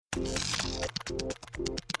Hello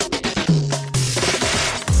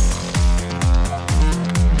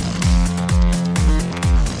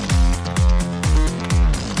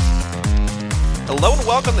and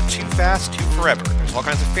welcome to Too Fast, Too Forever. There's all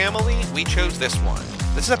kinds of family. We chose this one.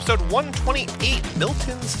 This is episode 128,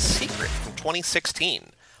 Milton's Secret from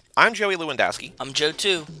 2016. I'm Joey Lewandowski. I'm Joe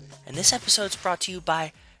too, and this episode's brought to you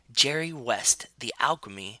by Jerry West, The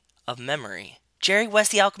Alchemy of Memory. Jerry West,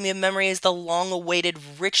 The Alchemy of Memory is the long-awaited,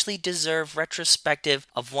 richly deserved retrospective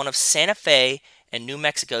of one of Santa Fe and New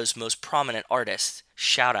Mexico's most prominent artists.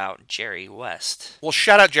 Shout out Jerry West. Well,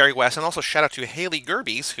 shout out Jerry West, and also shout out to Haley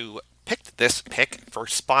Gerbies, who picked this pick for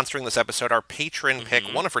sponsoring this episode, our patron pick,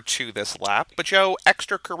 one of her two this lap. But Joe,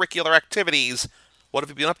 extracurricular activities, what have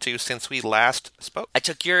you been up to since we last spoke? I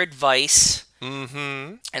took your advice,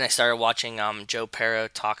 Mm-hmm. and I started watching Joe Pero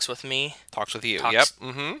Talks With Me. Talks with you, Talks- yep.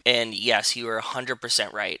 Mm-hmm. And yes, you were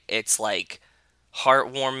 100% right. It's like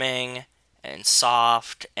heartwarming and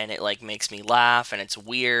soft, and it like makes me laugh, and it's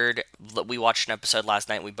weird. We watched an episode last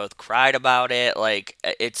night, and we both cried about it. Like,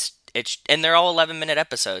 it's and they're all 11-minute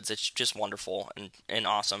episodes. It's just wonderful and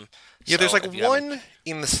awesome. Yeah, So there's like if you one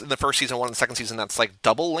in the first season, one in the second season that's like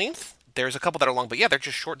double length. There's a couple that are long, but yeah, they're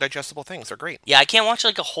just short, digestible things. They're great. Yeah, I can't watch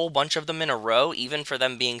like a whole bunch of them in a row, even for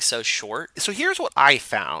them being so short. So here's what I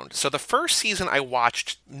found. So the first season I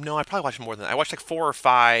probably watched more than that. I watched like 4 or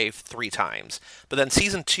 5 3 times. But then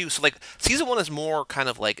season 2, so like season 1 is more kind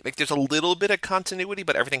of like there's a little bit of continuity,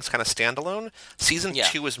 but everything's kind of standalone. Season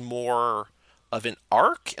 2 is more of an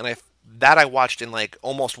arc, and I watched in like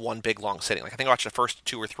almost one big long sitting. Like I think I watched the first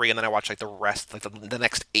 2 or 3, and then I watched like the rest, like the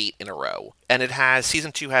next 8 in a row. And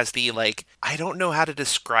season 2 has the like, I don't know how to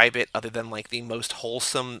describe it other than like the most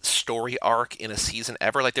wholesome story arc in a season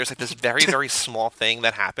ever. Like there's like this very, very small thing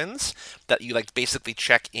that happens that you like basically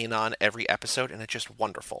check in on every episode, and it's just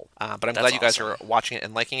wonderful. But I'm glad you guys are watching it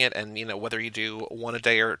and liking it, and you know, whether you do one a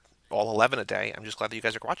day or all 11 a day, I'm just glad that you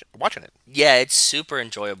guys are watching it. Yeah, it's super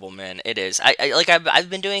enjoyable, man. It is. I've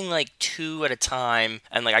been doing like 2 at a time,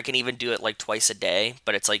 and like I can even do it like twice a day,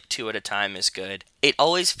 but it's like 2 at a time is good. It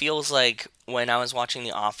always feels like when I was watching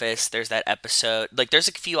The Office, there's that episode, like there's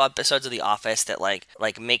a few episodes of The Office that like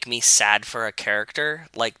make me sad for a character,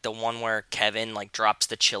 like the one where Kevin like drops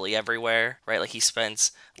the chili everywhere, right? Like he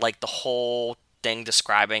spends like the whole thing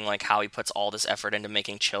describing like how he puts all this effort into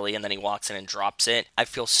making chili, and then he walks in and drops it. I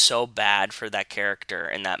feel so bad for that character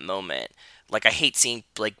in that moment. Like I hate seeing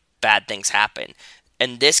like bad things happen.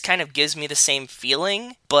 And this kind of gives me the same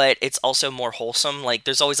feeling, but it's also more wholesome. Like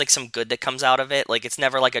there's always like some good that comes out of it. Like it's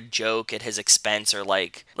never like a joke at his expense, or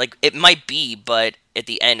like it might be, but at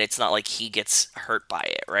the end it's not like he gets hurt by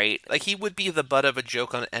it, right? Like he would be the butt of a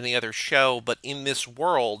joke on any other show, but in this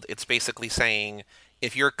world it's basically saying,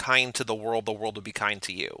 if you're kind to the world will be kind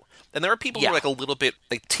to you. And there are people who are like a little bit,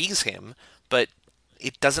 like tease him, but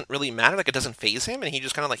it doesn't really matter. Like it doesn't faze him, and he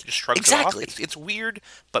just kind of like just shrugs it off. It's weird,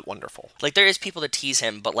 but wonderful. Like there is people that tease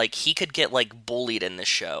him, but like he could get like bullied in this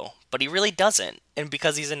show, but he really doesn't. And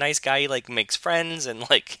because he's a nice guy, he like makes friends, and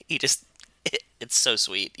like he just, it's so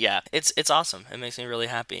sweet. Yeah, it's awesome. It makes me really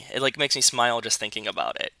happy. It like makes me smile just thinking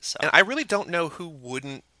about it. So. And I really don't know who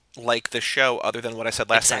wouldn't like the show, other than what I said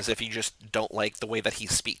last time, is if you just don't like the way that he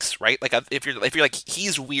speaks, right? Like if you're like,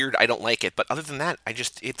 he's weird, I don't like it, but other than that,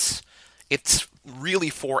 it's really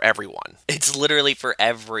for everyone. It's literally for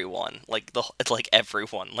everyone. It's like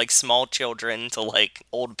everyone, like small children to like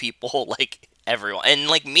old people, like everyone, and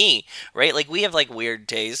like me, right? Like we have like weird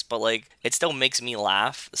tastes, but like it still makes me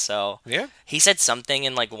laugh. So yeah, he said something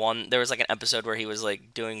in like there was like an episode where he was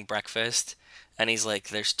like doing breakfast, and he's like,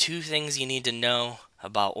 "There's 2 things you need to know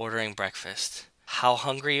about ordering breakfast: how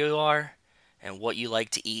hungry you are and what you like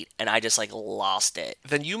to eat." And I just like lost it.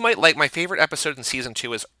 Then you might like my favorite episode in season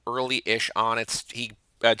 2 is early-ish on.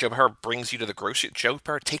 Joe Pera brings you to the grocery. Joe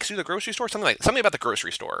Pera takes you to the grocery store, something about the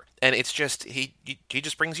grocery store, and it's just he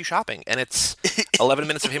just brings you shopping, and it's 11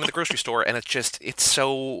 minutes of him in the grocery store, and it's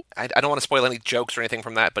so I don't want to spoil any jokes or anything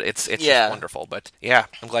from that, but it's just wonderful. But yeah,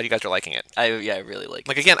 I'm glad you guys are liking it. I really like it.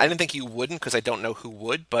 Like again, I didn't think you wouldn't because I don't know who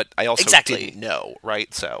would, but I also didn't know,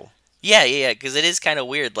 right? So. Yeah, because it is kind of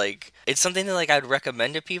weird. Like, it's something that, like, I'd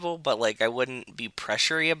recommend to people, but, like, I wouldn't be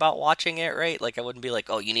pressury about watching it, right? Like, I wouldn't be like,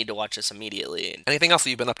 oh, you need to watch this immediately. Anything else that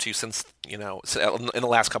you've been up to since, in the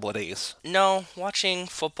last couple of days? No, watching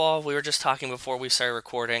football. We were just talking before we started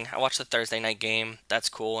recording. I watched the Thursday night game. That's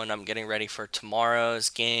cool, and I'm getting ready for tomorrow's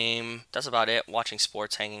game. That's about it. Watching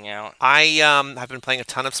sports, hanging out. I have been playing a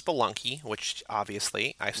ton of Spelunky, which,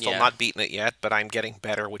 obviously, I've still not beaten it yet, but I'm getting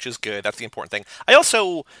better, which is good. That's the important thing. I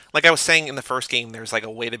also, like I was saying in the first game, there's like a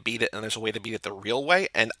way to beat it, and there's a way to beat it the real way,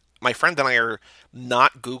 and my friend and I are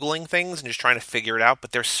not Googling things and just trying to figure it out,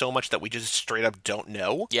 but there's so much that we just straight up don't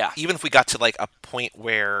know. Yeah. Even if we got to like a point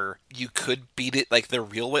where you could beat it like the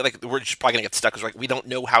real way, like we're just probably gonna get stuck because like we don't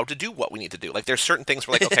know how to do what we need to do. Like there's certain things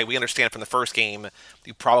we're like, okay, we understand from the first game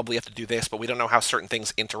you probably have to do this, but we don't know how certain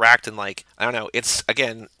things interact, and like I don't know, it's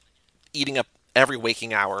again eating up every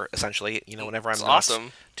waking hour, essentially. Whenever I'm It's not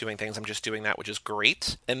awesome. doing things, I'm just doing that, which is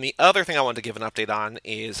great. And the other thing I wanted to give an update on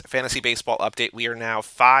is fantasy baseball update. We are now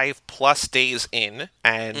 5+ days in,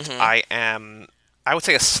 and I would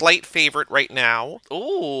say a slight favorite right now.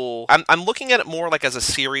 Ooh. I'm looking at it more like as a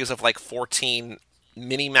series of like 14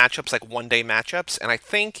 mini matchups, like one-day matchups, and I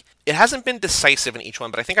think it hasn't been decisive in each one,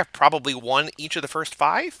 but I think I've probably won each of the first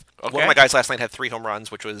 5. Okay. One of my guys last night had 3 home runs,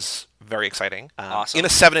 which was very exciting. Awesome. In a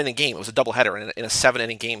 7-inning game. It was a doubleheader, and in a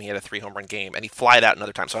 7-inning game, he had a 3-home-run game, and he flied out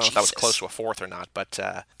another time, so I don't know if that was close to a 4th or not, but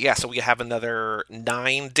yeah, so we have another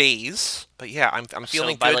 9 days, but yeah, I'm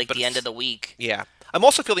feeling so by good. like but the end of the week. Yeah. I'm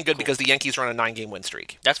also feeling good because the Yankees are on a 9-game win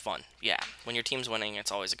streak. That's fun. Yeah. When your team's winning, it's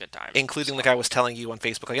always a good time. Including like I was telling you on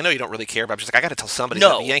Facebook. Like I know you don't really care, but I'm just like I got to tell somebody.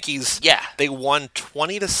 No. The Yankees. Yeah. They won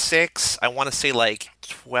 20-6. I want to say like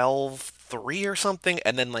 12-3 or something,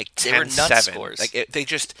 and then like 10-7. They were nuts scores. Like they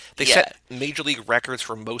set major league records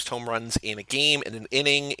for most home runs in a game, in an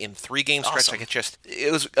inning, in 3-game stretch. Awesome. Like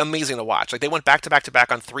it was amazing to watch. Like they went back to back to back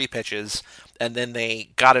on 3 pitches, and then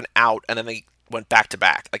they got an out, and then they went back to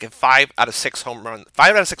back. Like if 5 out of 6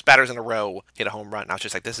 batters in a row hit a home run. And I was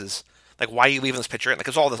just like, this is like, why are you leaving this pitcher in? Like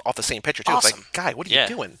it's all off the same pitcher too. Awesome. It's like, guy, what are you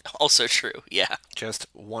doing? Also true. Yeah. Just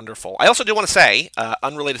wonderful. I also do want to say,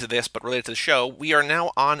 unrelated to this, but related to the show, we are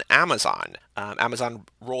now on Amazon. Amazon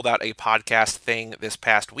rolled out a podcast thing this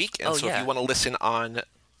past week, and if you want to listen on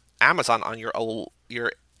Amazon on your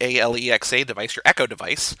Alexa device, your Echo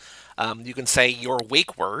device, you can say your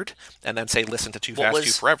wake word and then say listen to Too Fast, Too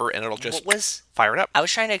Forever, and it'll just fire it up. I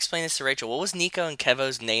was trying to explain this to Rachel. What was Nico and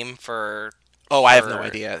Kevo's name for... Oh, I have no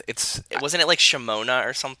idea. Wasn't it like Shimona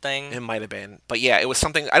or something? It might have been. But yeah, it was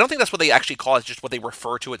something... I don't think that's what they actually call it. It's just what they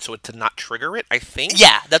refer to it so to not trigger it, I think.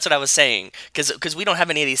 Yeah, that's what I was saying. Because we don't have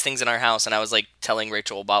any of these things in our house, and I was like telling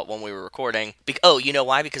Rachel about when we were recording. You know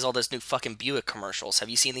why? Because all those new fucking Buick commercials. Have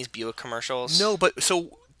you seen these Buick commercials? No, but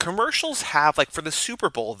so... Commercials have, like, for the Super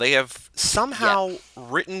Bowl, they have somehow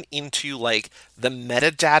written into, like, the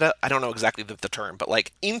metadata, I don't know exactly the term, but,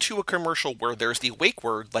 like, into a commercial where there's the wake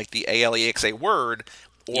word, like the Alexa word,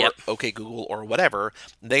 or OK Google, or whatever,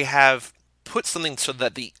 they have put something so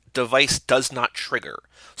that the device does not trigger.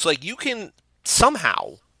 So, like, you can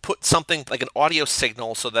somehow put something like an audio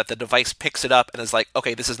signal so that the device picks it up and is like,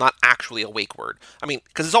 okay, this is not actually a wake word. I mean,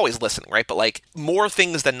 because it's always listening, right? But like more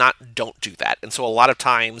things than not don't do that. And so a lot of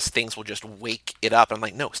times things will just wake it up. And I'm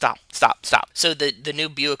like, no, stop. So the new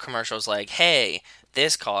Buick commercial is like, hey,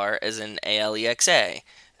 this car is an Alexa.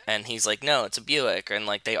 And he's like, no, it's a Buick. And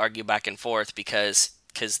like they argue back and forth because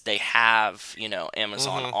they have,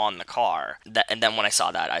 Amazon on the car. And then when I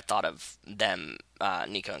saw that, I thought of them,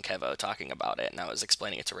 Nico and Kevo, talking about it, and I was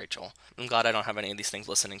explaining it to Rachel. I'm glad I don't have any of these things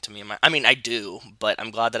listening to me. I mean, I do, but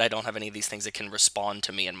I'm glad that I don't have any of these things that can respond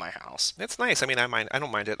to me in my house. That's nice. I mean, I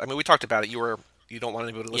don't mind it. I mean, we talked about it. You don't want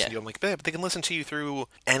anybody to listen to you. I'm like, but they can listen to you through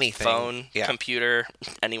anything. Phone, computer,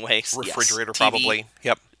 anyways. Refrigerator, yes. probably.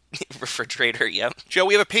 Yep. Refrigerator, yep. Joe,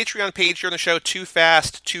 we have a Patreon page here on the show,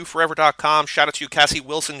 TooFast2Forever.com. Shout out to Cassie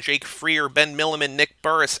Wilson, Jake Freer, Ben Milliman, Nick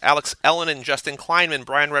Burris, Alex Ellenin, Justin Kleinman,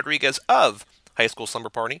 Brian Rodriguez of High School Slumber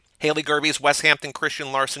Party, Haley Gerbies, Wes Hampton,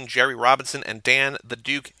 Christian Larson, Jerry Robinson, and Dan the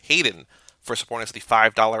Duke Hayden for supporting us at the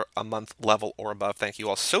 $5 a month level or above. Thank you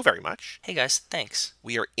all so very much. Hey guys, thanks.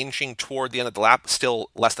 We are inching toward the end of the lap, still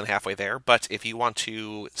less than halfway there, but if you want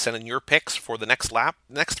to send in your picks for the next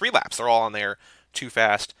 3 laps, they're all on there.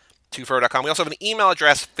 TooFast2Forever.com. We also have an email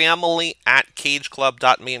address,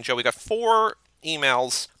 family@cageclub.me. And Joe, we got 4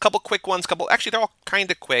 emails, a couple quick ones, actually they're all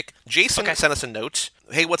kind of quick. Jason sent us a note.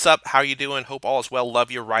 Hey, what's up? How you doing? Hope all is well.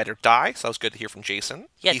 Love your ride or die. So that was good to hear from Jason.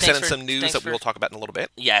 Yeah, he sent in some news that we'll talk about in a little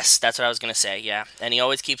bit. Yes, that's what I was going to say, yeah. And he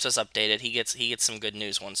always keeps us updated. He gets some good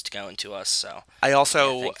news once to go into us, so. I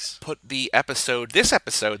also put this episode,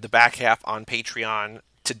 the back half, on Patreon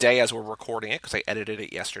today as we're recording it, because I edited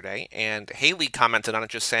it yesterday, and Haley commented on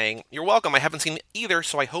it just saying, "You're welcome, I haven't seen it either,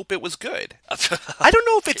 so I hope it was good." I don't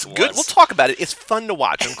know if it's good. We'll talk about it. It's fun to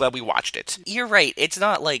watch. I'm glad we watched it. You're right. It's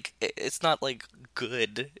not like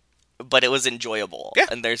good, but it was enjoyable. Yeah.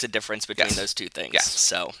 And there's a difference between those two things. Yes.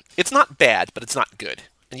 So it's not bad, but it's not good.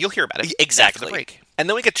 And you'll hear about it exactly. after the break. And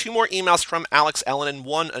then we get 2 more emails from Alex Ellenin,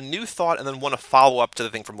 one a new thought, and then one a follow-up to the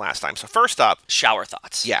thing from last time. So first up... Shower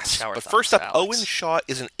thoughts. Yes. Shower but thoughts, first up, Alex. Owen Shaw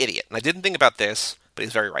is an idiot. And I didn't think about this, but but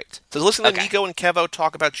he's very right. So listen to Okay. Nico and Kevo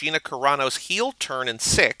talk about Gina Carano's heel turn in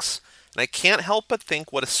 6, and I can't help but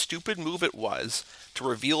think what a stupid move it was to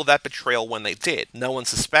reveal that betrayal when they did. No one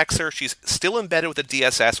suspects her. She's still embedded with the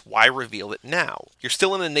DSS. Why reveal it now? You're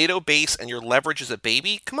still in a NATO base and your leverage is a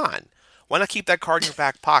baby? Come on. Why not keep that card in your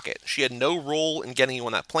back pocket? She had no role in getting you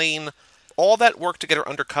on that plane. All that work to get her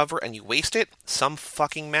undercover and you waste it? Some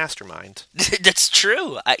fucking mastermind. That's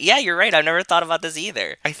true. Yeah, you're right. I've never thought about this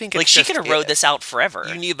either. I think like it's she just, could have rode this out forever.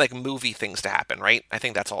 You need like movie things to happen, right? I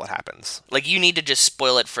think that's all that happens. Like you need to just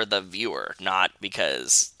spoil it for the viewer, not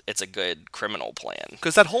because it's a good criminal plan.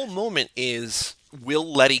 Because that whole moment is, will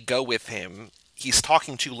Letty go with him? He's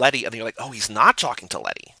talking to Letty, and then you're like, oh, he's not talking to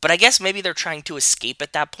Letty. But I guess maybe they're trying to escape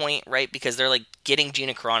at that point, right? Because they're like getting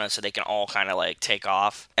Gina Carano so they can all kind of like take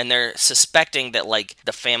off, and they're suspecting that like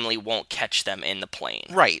the family won't catch them in the plane.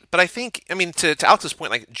 Right, but I think, I mean, to Alex's point,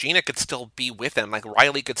 like Gina could still be with them, like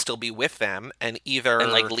Riley could still be with them, and either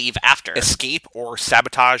and like leave after, escape or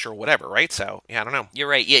sabotage or whatever, right? So yeah, I don't know. You're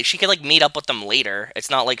right. Yeah, she could like meet up with them later. It's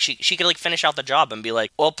not like she could like finish out the job and be like,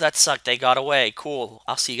 well, that sucked. They got away. Cool.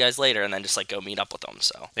 I'll see you guys later, and then just like go meet up with them.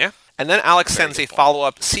 So. Yeah. And then Alex Very sends a good point.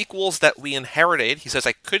 follow-up, sequels that we inherited. He says,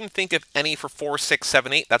 I couldn't think of any for 4, 6,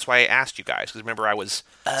 7, 8. That's why I asked you guys. Because remember, I was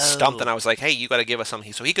stumped and I was like, hey, you got to give us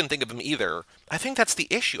something. So he couldn't think of them either. I think that's the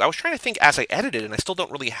issue. I was trying to think as I edited, and I still don't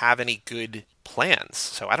really have any good plans.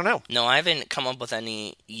 So I don't know. No, I haven't come up with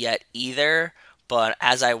any yet either. But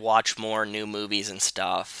as I watch more new movies and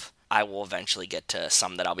stuff, I will eventually get to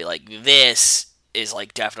some that I'll be like, this is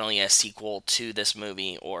like definitely a sequel to this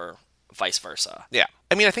movie, or vice versa. Yeah.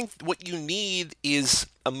 I mean, I think what you need is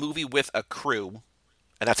a movie with a crew,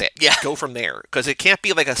 and that's it. Yeah. Go from there. Because it can't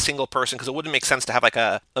be like a single person, because it wouldn't make sense to have like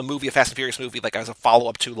a movie, a Fast and Furious movie, like as a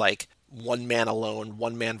follow-up to like One Man Alone,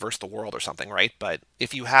 One Man versus the World or something, right? But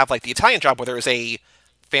if you have like the Italian Job where there is a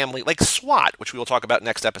family, like SWAT, which we will talk about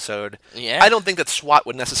next episode, Yeah. I don't think that SWAT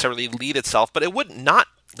would necessarily lead itself, but it would not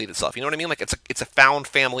lead itself. You know what I mean? Like it's a found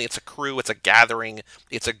family, it's a crew, it's a gathering,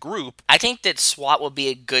 it's a group. I think that SWAT would be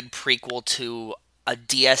a good prequel to a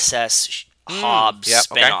DSS Hobbs yeah,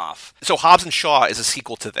 okay. spinoff. So Hobbs and Shaw is a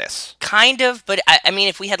sequel to this. Kind of, but I mean,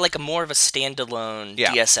 if we had like a more of a standalone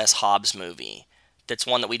Yeah. DSS Hobbs movie, that's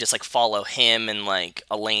one that we just like follow him and like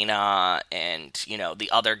Elena and you know the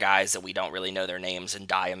other guys that we don't really know their names and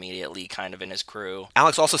die immediately, kind of in his crew.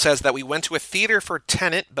 Alex also says that we went to a theater for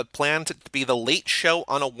Tenet, but planned it to be the late show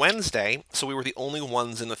on a Wednesday, so we were the only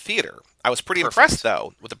ones in the theater. I was pretty Perfect. impressed,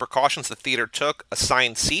 though, with the precautions the theater took,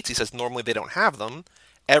 assigned seats. He says normally they don't have them.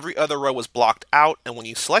 Every other row was blocked out, and when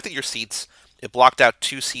you selected your seats, it blocked out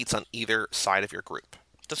 2 seats on either side of your group.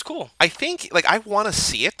 That's cool. I think, like, I want to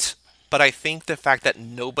see it, but I think the fact that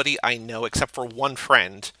nobody I know, except for one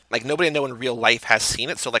friend, like, nobody I know in real life has seen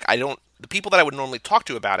it, so, like, I don't, the people that I would normally talk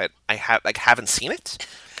to about it, haven't seen it,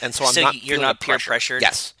 and so I'm So not you're feeling not the peer pressure. pressured?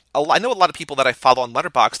 Yes. I know a lot of people that I follow on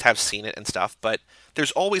Letterboxd have seen it and stuff, but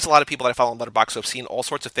there's always a lot of people that I follow on Letterboxd who have seen all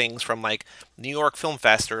sorts of things from, like, New York Film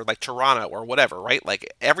Fest or, like, Toronto or whatever, right?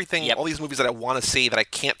 Like, everything, Yep. all these movies that I want to see that I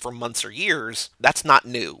can't for months or years, that's not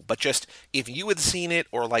new. But just, if you had seen it,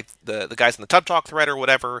 or, like, the guys in the Tub Talk thread or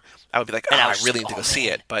whatever, I would be like, And I I was just really like, need to go oh, see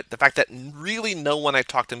man. it. But the fact that really no one I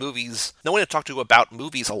talk to about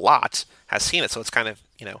movies a lot has seen it, so it's kind of,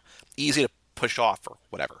 easy to push off or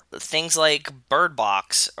whatever. Things like Bird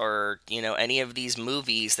Box or you know any of these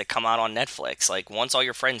movies that come out on Netflix, like once all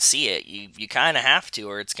your friends see it, you kind of have to,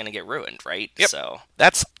 or it's gonna get ruined, right? Yep. So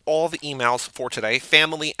That's all the emails for today.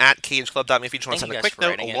 Family@cageclub.me if you just want to Thank send you a guys quick for note,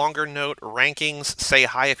 writing a it. longer note, rankings, say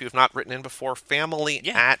hi if you've not written in before.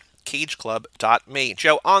 Family@cageclub.me.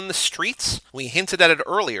 Joe, on the streets, we hinted at it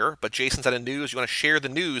earlier, but Jason's out of news. You want to share the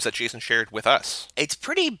news that Jason shared with us? it's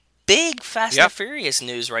pretty big Fast Yep. and Furious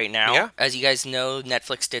news right now. Yeah. As you guys know,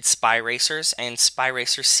 Netflix did Spy Racers, and Spy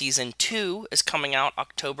Racers Season 2 is coming out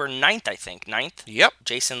October 9th, I think. 9th? Yep.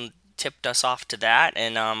 Jason tipped us off to that,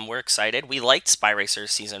 and we're excited. We liked Spy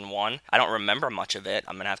Racers Season 1. I don't remember much of it.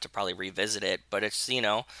 I'm going to have to probably revisit it, but it's,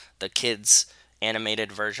 the kids'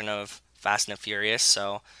 animated version of Fast and Furious,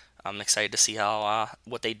 so I'm excited to see how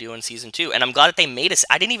what they do in Season 2. And I'm glad that they made us.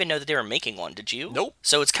 I didn't even know that they were making one, did you? Nope.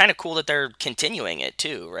 So it's kind of cool that they're continuing it,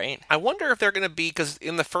 too, right? I wonder if they're going to be, because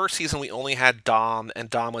in the first season we only had Dom,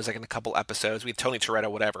 and Dom was like in a couple episodes. We had Tony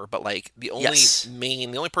Toretto, whatever, but like the only Yes.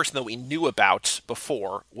 the only person that we knew about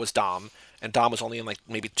before was Dom, and Dom was only in like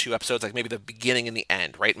maybe 2 episodes, like maybe the beginning and the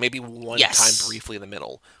end, right? Maybe one Yes. time briefly in the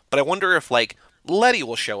middle. But I wonder if like Letty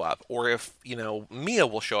will show up, or if, Mia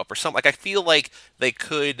will show up, or something. Like, I feel like they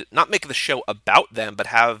could not make the show about them, but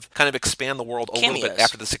have kind of expand the world a little bit Cameos.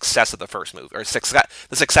 after the success of the first movie, or the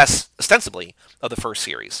success, ostensibly, of the first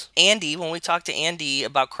series. Andy, when we talked to Andy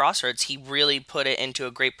about Crossroads, he really put it into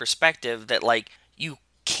a great perspective that, like, you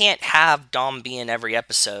can't have Dom be in every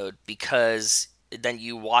episode because then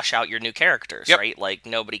you wash out your new characters, Yep. right? Like,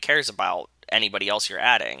 nobody cares about anybody else you're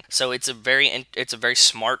adding. So it's a very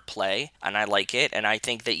smart play, and I like it. And I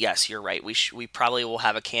think that, yes, you're right. We probably will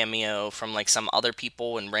have a cameo from like some other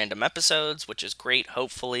people in random episodes, which is great,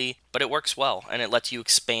 hopefully. But it works well, and it lets you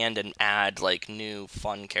expand and add like new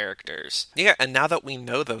fun characters. Yeah, and now that we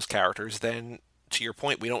know those characters, then to your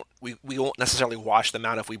point, we won't necessarily wash them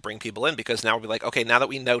out if we bring people in, because now we'll be like, okay, now that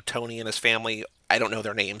we know Tony and his family, I don't know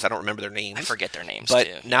their names, I don't remember their names. I forget their names But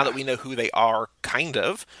too. now that we know who they are, kind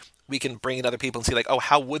of, we can bring in other people and see like, oh,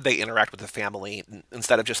 how would they interact with the family,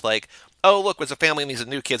 instead of just like, oh, look, it's a family and these are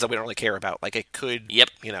new kids that we don't really care about. Like, it could, Yep.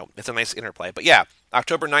 it's a nice interplay. But yeah,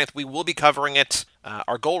 October 9th, we will be covering it.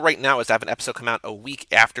 Our goal right now is to have an episode come out a week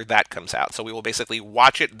after that comes out. So we will basically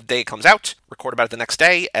watch it the day it comes out, record about it the next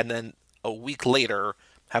day, and then a week later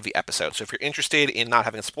have the episode. So if you're interested in not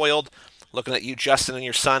having it spoiled, looking at you, Justin, and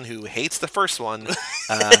your son who hates the first one,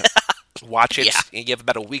 watch it. Yeah. You have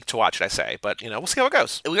about a week to watch it, I say. But, we'll see how it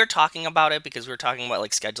goes. We were talking about it because we were talking about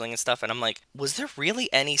like scheduling and stuff, and I'm like, was there really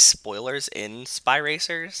any spoilers in Spy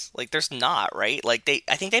Racers? Like, there's not, right? Like,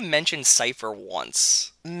 I think they mentioned Cypher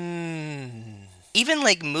once. Even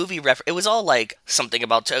like movie it was all like something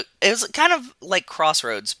about it was kind of like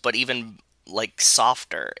Crossroads, but even like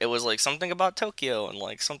softer. It was like something about Tokyo and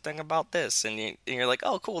like something about this, and you're like,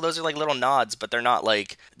 oh, cool. Those are like little nods, but they're not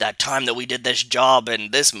like that time that we did this job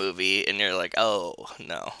in this movie, and you're like, oh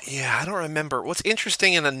no. Yeah, I don't remember. What's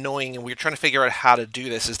interesting and annoying, and we're trying to figure out how to do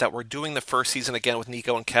this, is that we're doing the first season again with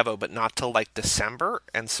Nico and Kevo, but not till like December.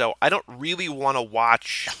 And so I don't really want to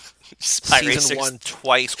watch Spy season Racers. 1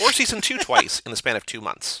 twice or season 2 twice in the span of 2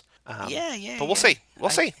 months. Yeah. But we'll see. We'll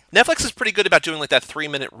see. Netflix is pretty good about doing like that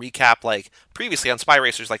 3-minute recap, like previously on Spy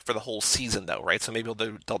Racers, like for the whole season, though, right? So maybe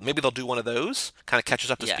they'll do one of those, kind of catch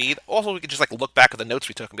us up to Yeah. speed. Also, we could just like look back at the notes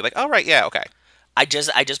we took and be like, oh right, yeah, okay. I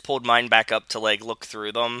just pulled mine back up to like look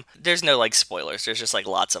through them. There's no like spoilers. There's just like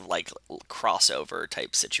lots of like crossover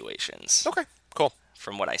type situations Okay, cool.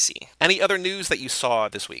 from what I see. Any other news that you saw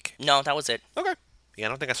this week? No, that was it. Okay. Yeah, I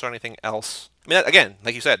don't think I saw anything else. I mean, again,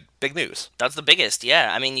 like you said, big news. That's the biggest.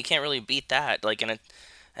 Yeah, I mean, you can't really beat that. Like in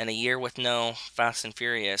a year with no Fast and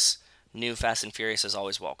Furious, new Fast and Furious is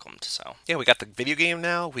always welcomed. So Yeah, we got the video game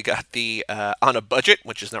now. We got the on a budget,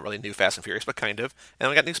 which is not really new Fast and Furious, but kind of. And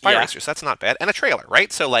we got new Spy Yeah. Racers. That's not bad. And a trailer,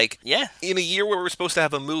 right? So, like, yeah, in a year where we were supposed to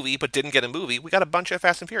have a movie but didn't get a movie, we got a bunch of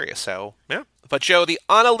Fast and Furious. So, yeah. But, Joe, the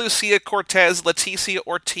Ana Lucia Cortez, Leticia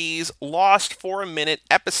Ortiz, Lost for a Minute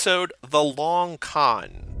episode, The Long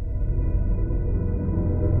Con.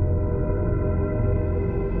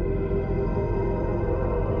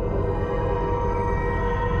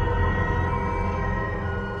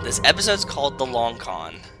 this episode's called The Long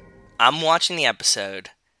Con. I'm watching the episode,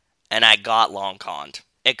 and I got long conned.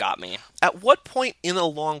 It got me. At what point in a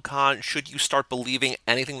long con should you start believing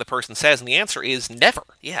anything the person says? And the answer is never.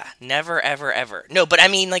 Yeah, never, ever, ever. No, but I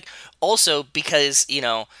mean, like, also because,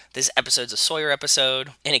 this episode's a Sawyer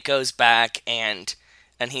episode, and it goes back, and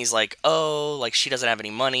he's like, oh, like, she doesn't have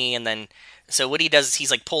any money, and then, so what he does is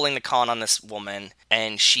he's, like, pulling the con on this woman,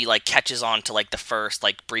 and she, like, catches on to, like, the first,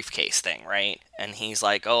 like, briefcase thing, right? And he's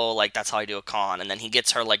like, oh, like, that's how I do a con, and then he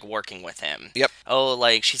gets her, like, working with him. Yep. Oh,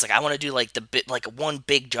 like, she's like, I want to do, like, one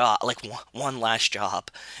big job, like, one last job.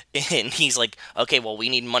 And he's like, okay, well, we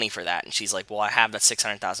need money for that. And she's like, well, I have that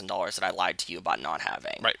 $600,000 that I lied to you about not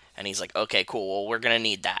having. Right. And he's like, okay, cool, well, we're going to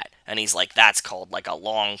need that. And he's like, that's called, like, a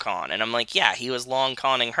long con. And I'm like, yeah, he was long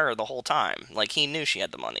conning her the whole time. Like, he knew she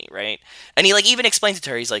had the money, right? And he, like, even explains it to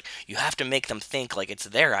her. He's like, you have to make them think, like, it's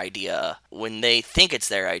their idea. When they think it's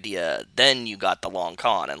their idea, then you got the long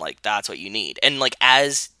con. And, like, that's what you need. And, like,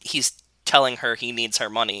 as he's telling her he needs her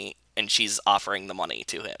money, and she's offering the money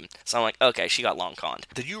to him. So I'm like, okay, she got long conned.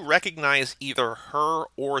 Did you recognize either her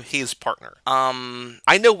or his partner?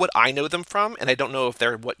 I know what I know them from, and I don't know if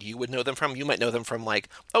they're what you would know them from. You might know them from, like,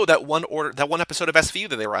 oh, that one episode of SVU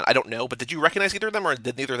that they were on. I don't know, but did you recognize either of them, or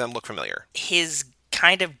did neither of them look familiar? His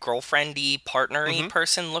kind of girlfriendy, partnery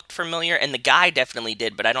person looked familiar, and the guy definitely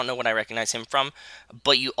did, but I don't know what I recognize him from.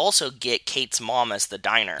 But you also get Kate's mom as the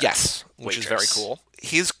diner. Yes, which is very waitress. cool.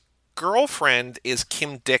 His girlfriend is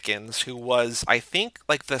Kim Dickens, who was, I think,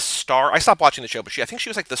 like the star. I stopped watching the show, but I think she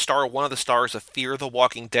was like the star, one of the stars of Fear the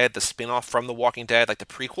Walking Dead, the spin-off from The Walking Dead, like the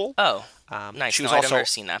prequel. Oh, nice. She was No, I've also never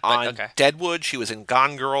seen that, but on okay. Deadwood. She was in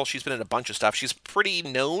Gone Girl. She's been in a bunch of stuff. She's pretty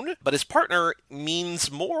known, but his partner means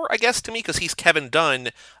more, I guess, to me because he's Kevin Dunn,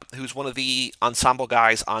 who's one of the ensemble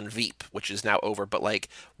guys on Veep, which is now over, but like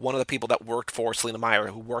one of the people that worked for Selena Meyer,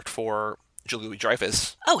 who worked for Julie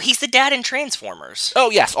Louis-Dreyfus. Oh, he's the dad in Transformers. Oh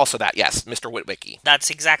yes, also that, yes, Mr. Witwicky. That's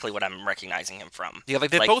exactly what I'm recognizing him from. Yeah, like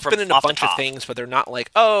they've both been in a bunch of things, but they're not like,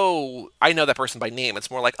 oh, I know that person by name. It's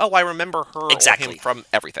more like, oh, I remember her or him from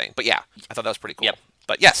everything. But yeah, I thought that was pretty cool. Yep.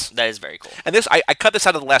 But yes, that is very cool. And this, I cut this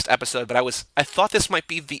out of the last episode, but I thought this might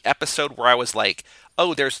be the episode where I was like,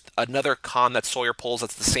 oh, there's another con that Sawyer pulls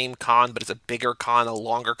that's the same con, but it's a bigger con, a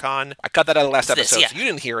longer con. I cut that out of the last episode, so you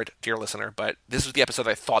didn't hear it, dear listener, but this was the episode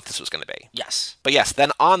I thought this was going to be. Yes. But yes,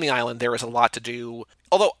 then on the island, there is a lot to do.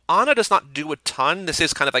 Although Anna does not do a ton, this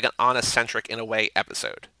is kind of like an Anna-centric, in a way,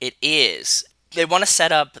 episode. It is. They want to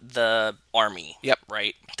set up the army. Yep.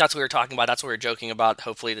 Right? That's what we were talking about. That's what we were joking about.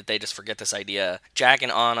 Hopefully that they just forget this idea. Jack and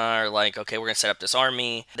Anna are like, okay, we're going to set up this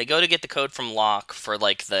army. They go to get the code from Locke for,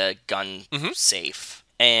 like, the gun safe.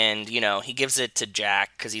 And, you know, he gives it to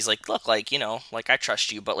Jack because he's like, look, like, you know, like, I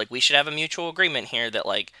trust you, but, like, we should have a mutual agreement here that,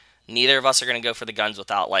 like, neither of us are going to go for the guns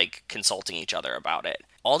without, like, consulting each other about it.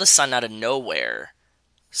 All of a sudden, out of nowhere,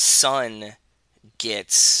 Sun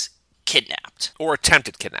gets kidnapped. Or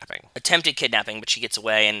attempted kidnapping, but she gets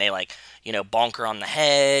away and they, like, you know, bonk her on the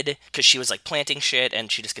head because she was, like, planting shit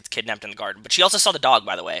and she just gets kidnapped in the garden. But she also saw the dog,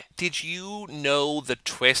 by the way. Did you know the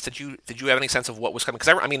twist? Did you have any sense of what was coming? Because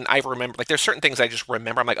I remember, like, there's certain things I just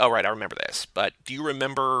remember. I'm like, oh, right, I remember this. But do you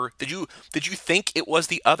remember, did you think it was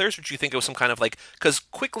the others, or did you think it was some kind of, like, because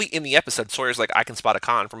quickly in the episode, Sawyer's like, I can spot a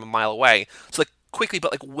con from a mile away. So, like, quickly,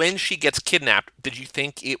 but like when she gets kidnapped, did you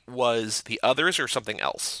think it was the others or something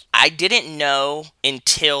else? I didn't know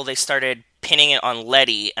until they started pinning it on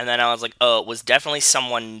Letty, and then I was like, oh, it was definitely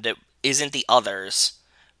someone that isn't the others,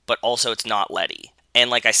 but also it's not Letty. And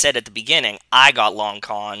like I said at the beginning, I got long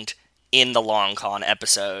conned in the long con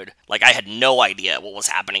episode. Like, I had no idea what was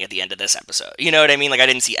happening at the end of this episode. You know what I mean? Like, I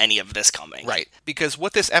didn't see any of this coming. Right. Because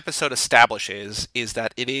what this episode establishes is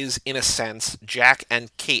that it is, in a sense, Jack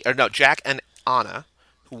and Anna,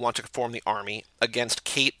 who want to form the army, against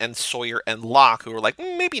Kate and Sawyer and Locke, who are like,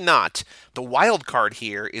 maybe not. The wild card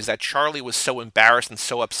here is that Charlie was so embarrassed and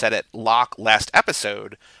so upset at Locke last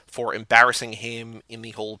episode for embarrassing him in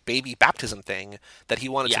the whole baby baptism thing that he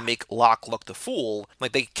wanted to make Locke look the fool.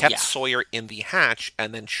 Like, they kept Sawyer in the hatch,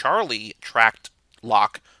 and then Charlie tracked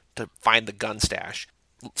Locke to find the gun stash.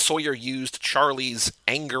 Sawyer used Charlie's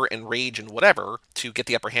anger and rage and whatever to get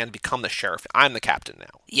the upper hand, become the sheriff. I'm the captain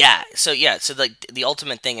now. So like the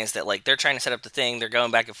ultimate thing is that, like, they're trying to set up the thing, they're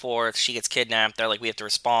going back and forth, she gets kidnapped, they're like, we have to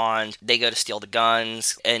respond, they go to steal the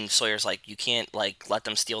guns, and Sawyer's like, you can't, like, let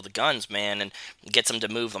them steal the guns, man, and gets them to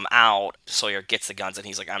move them out. Sawyer gets the guns, and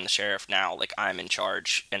he's like, I'm the sheriff now, like, I'm in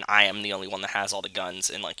charge, and I am the only one that has all the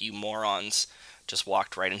guns, and, like, you morons just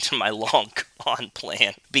walked right into my long con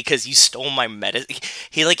plan because you stole my medicine.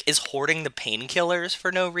 He, like, is hoarding the painkillers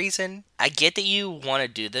for no reason. I get that you want to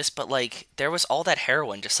do this, but, like, there was all that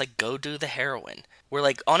heroin. Just, like, go do the heroin. We're,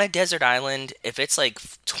 like, on a desert island. If it's, like,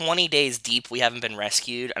 20 days deep we haven't been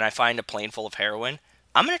rescued and I find a plane full of heroin,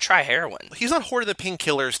 I'm going to try heroin. He's not hoarding the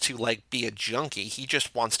painkillers to, like, be a junkie. He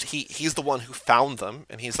just wants to... He's the one who found them,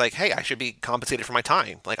 and he's like, hey, I should be compensated for my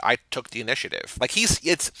time. Like, I took the initiative. Like, he's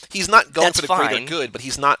not going for the greater good, but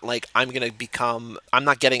he's not like, I'm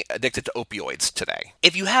not getting addicted to opioids today.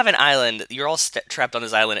 If you have an island, you're all trapped on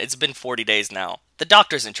this island. It's been 40 days now. The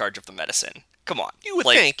doctor's in charge of the medicine. Come on. You would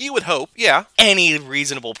think. You would hope. Yeah. Any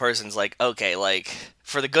reasonable person's like, okay, like,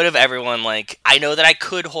 for the good of everyone, like, I know that I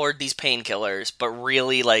could hoard these painkillers, but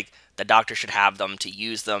really, like, the doctor should have them to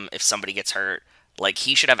use them if somebody gets hurt. Like,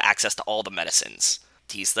 he should have access to all the medicines.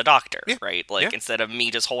 He's the doctor, right? Like, instead of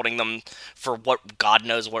me just holding them for what God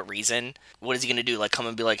knows what reason, what is he going to do? Like, come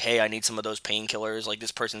and be like, hey, I need some of those painkillers, like,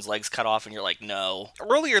 this person's leg's cut off, and you're like, no.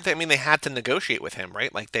 Earlier, they had to negotiate with him,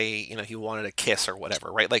 right? Like, he wanted a kiss or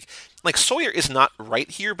whatever, right? Like Sawyer is not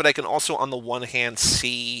right here, but I can also, on the one hand,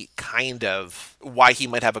 see kind of why he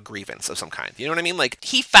might have a grievance of some kind. You know what I mean? Like,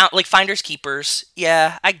 he found, like, finders keepers.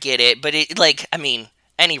 Yeah, I get it, but it, like, I mean,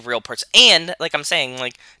 any real person. And, like I'm saying,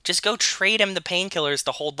 like, just go trade him the painkillers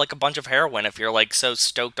to hold, like, a bunch of heroin if you're, like, so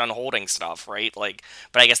stoked on holding stuff, right? Like,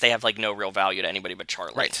 but I guess they have, like, no real value to anybody but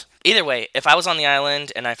Charlie. Right. Either way, if I was on the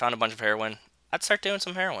island and I found a bunch of heroin, I'd start doing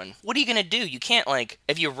some heroin. What are you gonna do? You can't, like,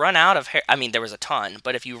 if you run out of I mean, there was a ton,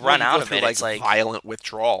 but if you run out of it, it's like violent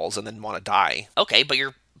withdrawals and then want to die. Okay, but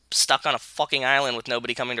you're stuck on a fucking island with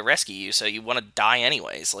nobody coming to rescue you, so you want to die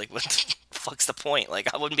anyways. Like, what the fuck's the point?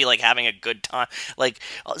 Like, I wouldn't be, like, having a good time. Like,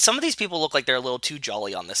 some of these people look like they're a little too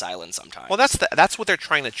jolly on this island sometimes. Well, that's what they're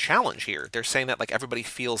trying to challenge here. They're saying that like everybody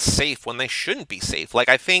feels safe when they shouldn't be safe. Like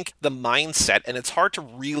I think the mindset, and it's hard to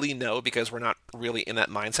really know because we're not really in that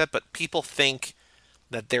mindset, but people think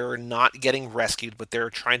that they're not getting rescued, but they're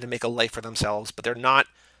trying to make a life for themselves, but they're not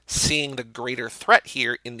seeing the greater threat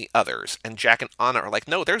here in the others. And Jack and Anna are like,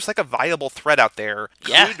 no, there's like a viable threat out there.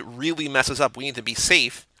 Yeah. Could really mess us up. We need to be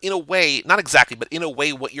safe. In a way, not exactly, but in a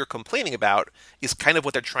way, what you're complaining about is kind of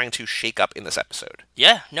what they're trying to shake up in this episode.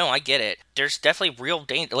 Yeah, no, I get it. There's definitely real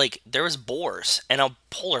danger. Like, there was boars and a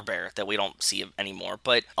polar bear that we don't see anymore,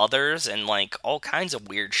 but others and, like, all kinds of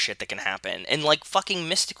weird shit that can happen. And, like, fucking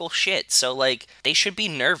mystical shit. So, like, they should be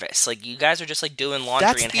nervous. Like, you guys are just, like, doing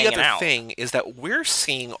laundry and hanging out. That's the other thing, is that we're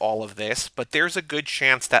seeing all of this, but there's a good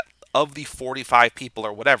chance that of the 45 people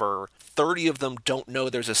or whatever, 30 of them don't know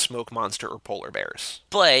there's a smoke monster or polar bears.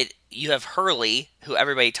 But you have Hurley, who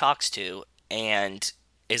everybody talks to, and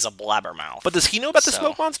is a blabbermouth. But does he know about the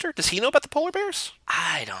smoke monster? Does he know about the polar bears?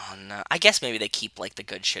 I don't know. I guess maybe they keep, like, the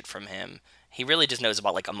good shit from him. He really just knows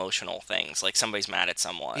about, like, emotional things. Like, somebody's mad at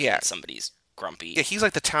someone. Yeah. Somebody's grumpy. Yeah, he's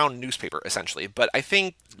like the town newspaper, essentially. But I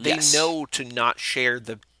think they know to not share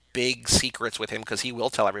the big secrets with him because he will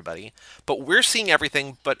tell everybody. But we're seeing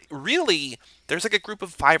everything, but really, there's like a group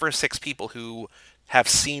of 5 or 6 people who have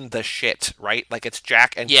seen the shit, right? Like it's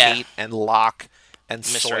Jack and Kate and Locke and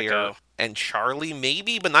Mr. Sawyer Echo. and Charlie,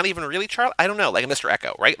 maybe, but not even really Charlie. I don't know, like Mr.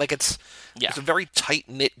 Echo, right? Like it's a very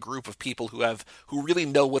tight-knit group of people who really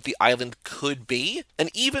know what the island could be.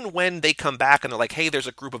 And even when they come back and they're like, hey, there's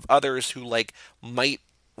a group of others who like might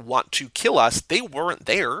want to kill us, they weren't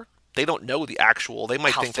there. They don't know the actual. They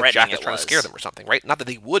might think that Jack is trying to scare them or something, right? Not that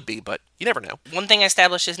they would be, but you never know. One thing I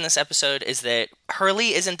established in this episode is that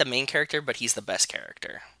Hurley isn't the main character, but he's the best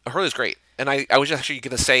character. Hurley's great. And I was actually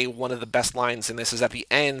going to say one of the best lines in this is at the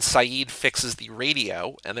end, Sayid fixes the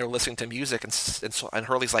radio, and they're listening to music, and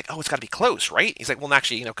Hurley's like, oh, it's got to be close, right? He's like, well,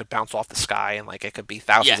 actually, it could bounce off the sky, and like it could be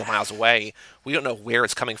thousands of miles away. We don't know where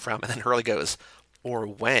it's coming from. And then Hurley goes, or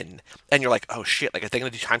when, and you're like, oh shit, like are they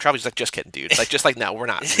gonna do time travel? He's like, just kidding, dude. Like, just like, no, we're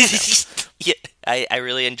not. Yeah, I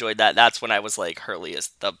really enjoyed that. That's when I was like, Hurley is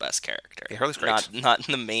the best character. Yeah, Hurley's great. Not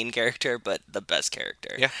the main character, but the best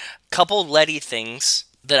character. Yeah. Couple Letty things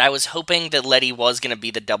that I was hoping that Letty was going to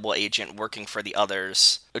be the double agent working for the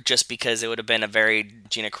others, just because it would have been a very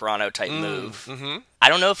Gina Carano type move. Mm-hmm. I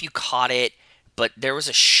don't know if you caught it, but there was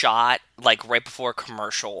a shot like right before a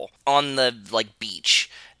commercial on the like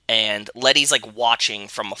beach. And Letty's, like, watching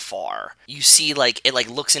from afar. You see, like, it, like,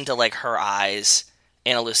 looks into, like, her eyes,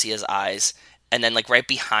 Ana Lucia's eyes, and then, like, right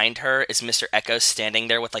behind her is Mr. Echo standing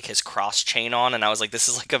there with, like, his cross chain on, and I was like, this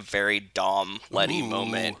is, like, a very Dom Letty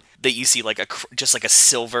moment. That you see, like, just, like, a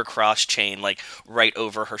silver cross chain, like, right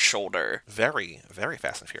over her shoulder. Very, very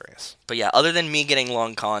Fast and Furious. But yeah, other than me getting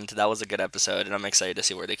long conned, that was a good episode, and I'm excited to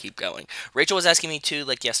see where they keep going. Rachel was asking me, too,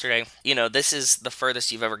 like, yesterday, this is the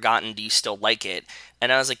furthest you've ever gotten, do you still like it?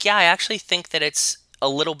 And I was like, yeah, I actually think that it's a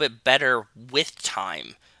little bit better with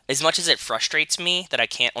time. As much as it frustrates me that I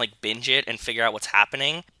can't, like, binge it and figure out what's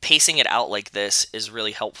happening, pacing it out like this is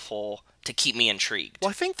really helpful to keep me intrigued.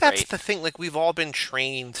 Well, I think that's the thing. Like, we've all been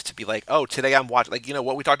trained to be like, oh, today I'm watching, like,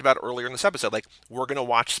 what we talked about earlier in this episode, like, we're going to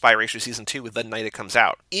watch Spy Racer Season 2 the night it comes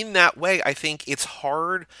out. In that way, I think it's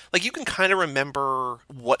hard. Like, you can kind of remember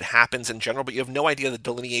what happens in general, but you have no idea the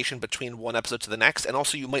delineation between one episode to the next, and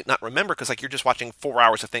also you might not remember, because, like, you're just watching 4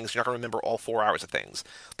 hours of things, you're not going to remember all 4 hours of things.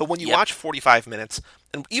 But when you watch 45 minutes,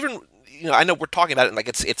 and even, I know we're talking about it, and, like,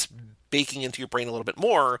 it's baking into your brain a little bit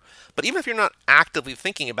more, but even if you're not actively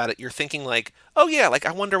thinking about it, you're thinking like, oh yeah, like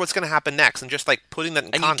I wonder what's going to happen next, and just like putting that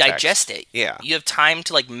in context. And you digest it. Yeah. You have time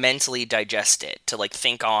to like mentally digest it, to like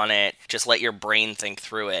think on it, just let your brain think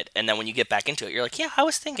through it, and then when you get back into it, you're like, yeah, I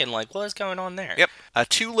was thinking like, what is going on there? Yep.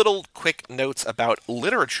 2 little quick notes about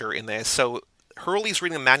literature in this. So Hurley's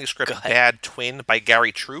reading a manuscript, Bad Twin, by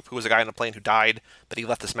Gary Troop, who was a guy on a plane who died, but he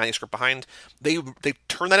left this manuscript behind. They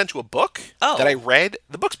turned that into a book that I read.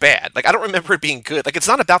 The book's bad. Like, I don't remember it being good. Like, it's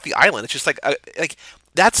not about the island. It's just like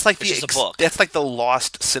that's like a book. That's like the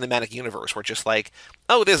lost cinematic universe, where it's just like,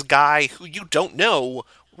 oh, this guy who you don't know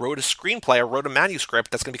wrote a screenplay or wrote a manuscript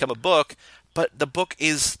that's going to become a book, but the book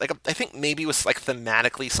is like, I think maybe it was like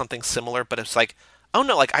thematically something similar, but it's like, oh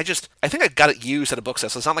no, like I think I got it used at a book sale,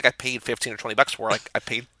 so it's not like I paid 15 or $20 for it. Like I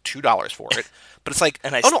paid $2 for it. But it's like,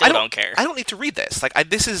 And I oh no, still don't care. I don't need to read this. Like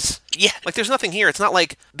this is Yeah. like there's nothing here. It's not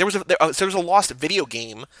like there was a lost video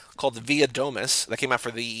game called Via Domus that came out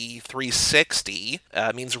for the 360.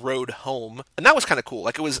 Means Road Home, and that was kind of cool.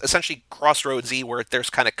 Like it was essentially Crossroadsy, where there's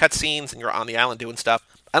kind of cutscenes and you're on the island doing stuff.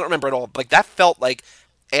 I don't remember at all. But like that felt like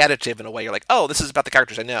additive in a way. You're like, oh, this is about the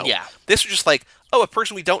characters I know. Yeah. This was just like, oh, a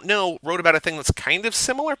person we don't know wrote about a thing that's kind of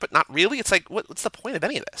similar, but not really. It's like, what's the point of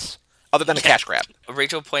any of this? Other than a cash grab.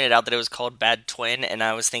 Rachel pointed out that it was called Bad Twin, and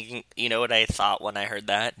I was thinking, you know what I thought when I heard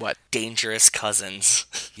that? What? Dangerous Cousins.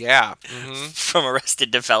 Yeah. From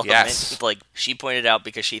Arrested Development. Yes. Like, she pointed out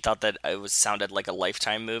because she thought that it sounded like a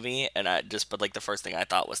Lifetime movie, and but like the first thing I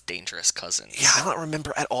thought was Dangerous Cousins. Yeah, I don't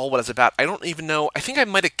remember at all what it's about. I don't even know. I think I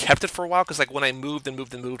might have kept it for a while because, like, when I moved,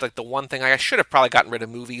 like the one thing I should have probably gotten rid of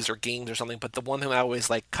movies or games or something. But the one thing I always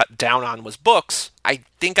like cut down on was books. I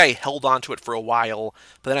think I held on to it for a while,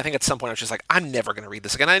 but then I think at some point I was just like, I'm never going to read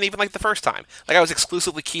this again. I didn't even like the first time. Like I was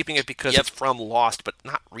exclusively keeping it because it's from Lost, but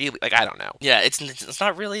not really. Like I don't know. Yeah, it's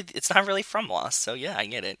not really from Lost. So yeah, I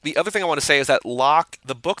get it. The other thing I want to say is that Locke,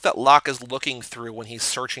 the book that Locke is looking through when he's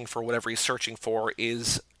searching for whatever he's searching for,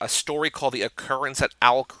 is a story called The Occurrence at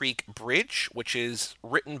Owl Creek Bridge, which is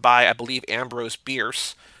written by, I believe, Ambrose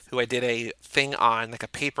Bierce, who I did a thing on, like a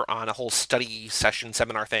paper on, a whole study session,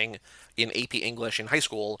 seminar thing in AP English in high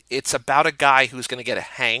school. It's about a guy who's going to get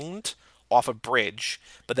hanged off a bridge,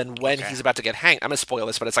 but then when he's about to get hanged, I'm going to spoil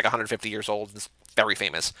this, but it's like 150 years old. It's very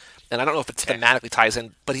famous. And I don't know if it thematically ties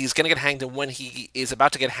in, but he's going to get hanged, and when he is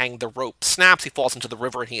about to get hanged, the rope snaps, he falls into the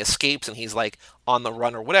river, and he escapes, and he's like on the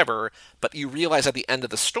run or whatever. But you realize at the end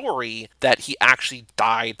of the story that he actually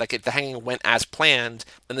died, like the hanging went as planned,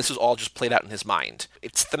 and this was all just played out in his mind.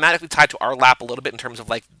 It's thematically tied to our lap a little bit in terms of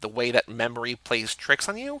like the way that memory plays tricks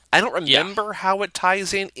on you. I don't remember how it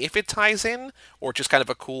ties in, if it ties in, or just kind of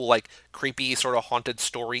a cool, like, creepy sort of haunted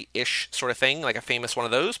story-ish sort of thing, like a famous one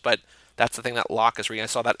of those, but that's the thing that Locke is reading. I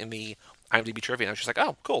saw that in the IMDb trivia, and I was just like,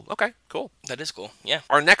 oh, cool, okay, cool. That is cool, yeah.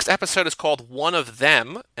 Our next episode is called One of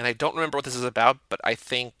Them, and I don't remember what this is about, but I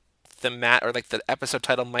think the episode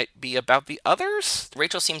title might be about the others?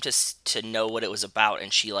 Rachel seemed to know what it was about,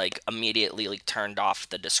 and she, like, immediately, like, turned off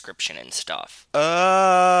the description and stuff.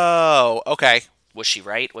 Oh, okay. Was she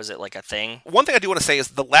right? Was it like a thing? One thing I do want to say is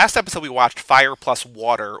the last episode we watched, Fire Plus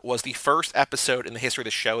Water, was the first episode in the history of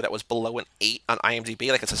the show that was below an 8 on IMDb.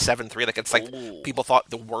 Like it's a 7.3. Like it's like people thought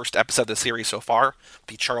the worst episode of the series so far,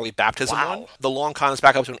 the Charlie Baptism one. The Long Con is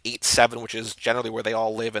back up to an 8.7, which is generally where they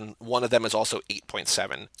all live, and one of them is also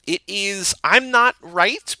 8.7. It is, I'm not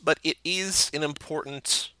right, but it is an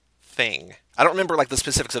important thing. I don't remember like the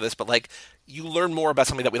specifics of this, but like you learn more about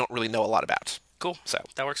something that we don't really know a lot about. Cool. So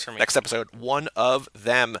that works for me. Next episode, One of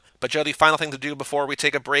Them. But Joe, the final thing to do before we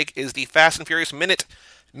take a break is the Fast and Furious Minute.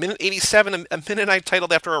 Minute 87, a minute I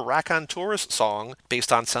titled after a Raconteurs song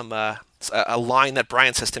based on some a line that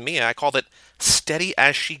Brian says to me. I called it Steady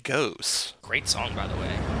as She Goes. Great song, by the way.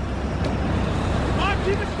 Come on,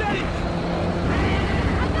 keep it steady.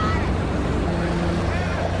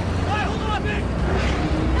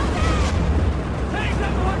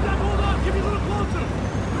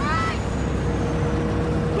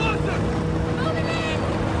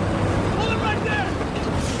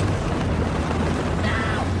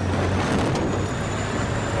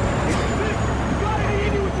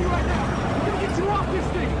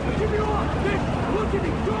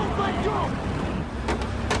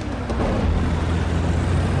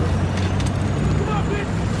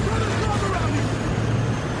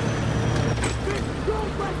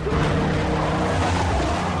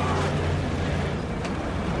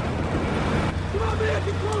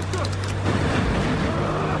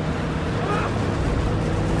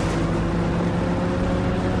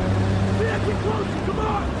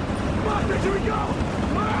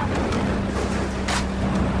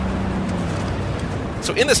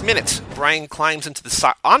 So in this minute, Brian climbs onto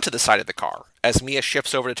the side of the car as Mia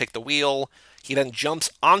shifts over to take the wheel. He then jumps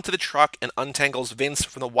onto the truck and untangles Vince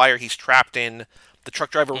from the wire he's trapped in. The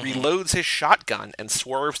truck driver reloads his shotgun and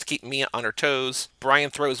swerves to keep Mia on her toes. Brian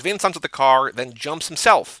throws Vince onto the car, then jumps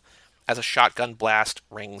himself as a shotgun blast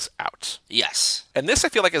rings out. Yes. And this, I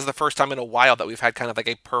feel like, is the first time in a while that we've had kind of like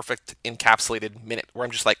a perfect encapsulated minute where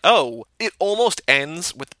I'm just like, oh, it almost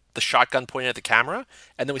ends with the shotgun pointing at the camera,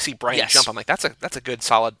 and then we see Brian jump. I'm like, that's a good,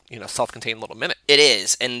 solid, self-contained little minute. It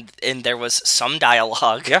is, and there was some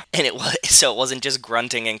dialogue. Yeah. And it wasn't just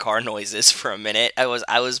grunting and car noises for a minute. I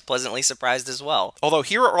was pleasantly surprised as well. Although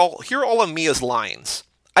here are all of Mia's lines.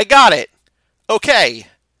 I got it. Okay.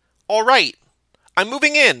 All right. I'm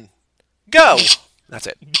moving in. Go. That's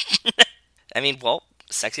it. I mean, well,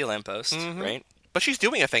 sexy lamppost, right? But she's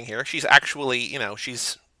doing a thing here. She's actually,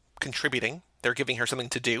 she's contributing. They're giving her something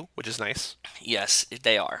to do, which is nice. Yes,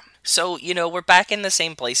 they are. So, we're back in the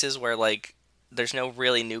same places where, like, there's no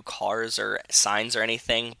really new cars or signs or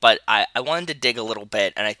anything, but I wanted to dig a little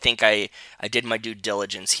bit, and I think I did my due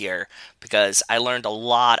diligence here, because I learned a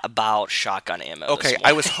lot about shotgun ammo. Okay,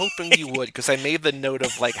 I was hoping you would, because I made the note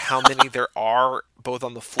of, like, how many there are, both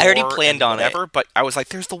on the floor I already planned and on whatever, it. but I was like,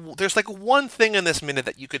 there's like one thing in this minute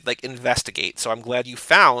that you could, like, investigate, so I'm glad you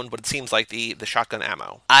found what it seems like the shotgun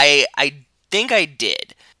ammo. I think I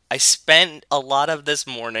did. I spent a lot of this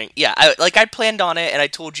morning. Yeah, I planned on it, and I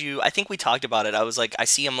told you. I think we talked about it. I was like, I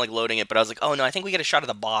see him like loading it, but I was like, oh no, I think we get a shot of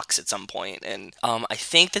the box at some point. And I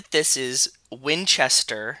think that this is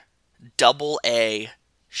Winchester AA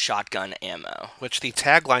shotgun ammo. Which the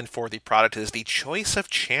tagline for the product is the choice of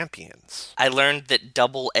champions. I learned that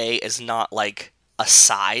AA is not like a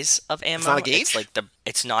size of ammo. It's not a gauge? It's like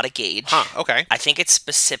it's not a gauge. Huh, okay. I think it's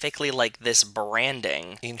specifically like this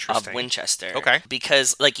branding of Interesting. Winchester. Okay.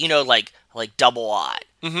 Because like like double aught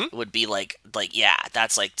would be like yeah,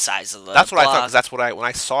 that's like size of the That's what I thought, block. because that's what when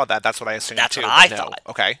I saw that, that's what I assumed That's too. what I but no. thought.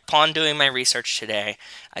 Okay. Upon doing my research today,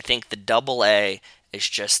 I think the AA is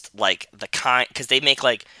just like the kind, because they make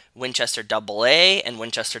like Winchester AA and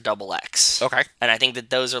Winchester XX. Okay. And I think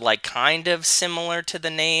that those are like kind of similar to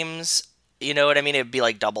the names. You know what I mean? It'd be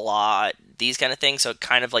like double aught, these kind of things. So it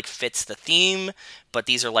kind of like fits the theme, but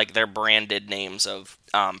these are like their branded names of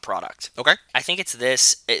product. Okay. I think it's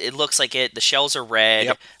this. It looks like it. The shells are red.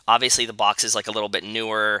 Yep. Obviously, the box is like a little bit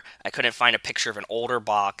newer. I couldn't find a picture of an older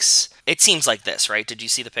box. It seems like this, right? Did you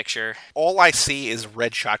see the picture? All I see is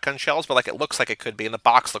red shotgun shells, but like it looks like it could be, and the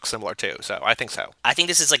box looks similar too. So I think so. I think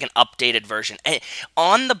this is like an updated version. And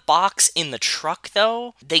on the box in the truck,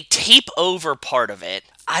 though, they tape over part of it.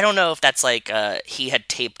 I don't know if that's like he had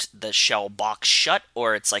taped the shell box shut,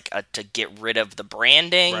 or it's like to get rid of the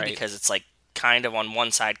branding, Right. because it's like kind of on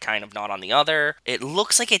one side, kind of not on the other. It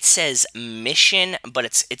looks like it says Mission, but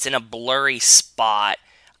it's in a blurry spot.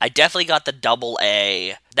 I definitely got the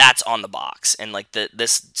AA. That's on the box, and like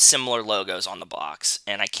this similar logo's on the box,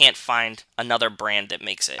 and I can't find another brand that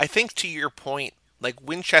makes it. I think to your point, like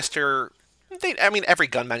Winchester, every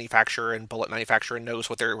gun manufacturer and bullet manufacturer knows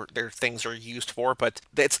what their things are used for, but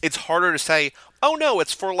it's harder to say, oh no,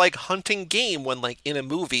 it's for like hunting game, when like in a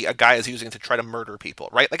movie a guy is using it to try to murder people,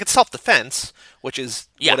 right? Like it's self-defense, which is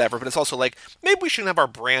whatever, but it's also like maybe we shouldn't have our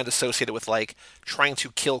brand associated with like trying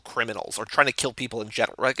to kill criminals or trying to kill people in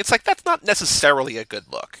general. Right? It's like that's not necessarily a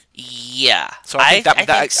good look. Yeah. So I think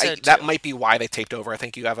that too. might be why they taped over. I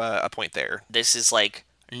think you have a point there. This is like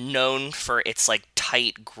known for its like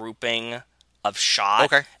tight grouping of shot.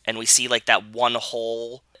 Okay. And we see like that one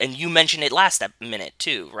hole, and you mentioned it last minute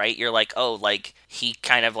too, right? You're like, oh, like he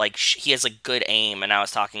kind of like he has like good aim, and I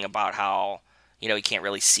was talking about how he can't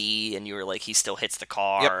really see, and you were like, he still hits the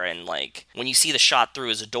car. Yep. And like when you see the shot through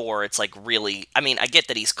his door, it's like really, I mean, I get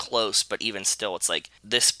that he's close, but even still, it's like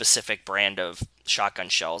this specific brand of shotgun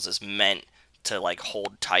shells is meant to like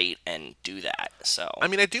hold tight and do that. So I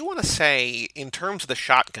mean, I do want to say, in terms of the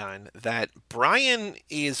shotgun, that Brian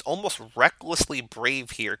is almost recklessly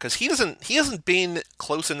brave here, because he hasn't been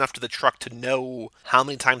close enough to the truck to know how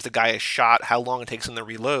many times the guy is shot, how long it takes him to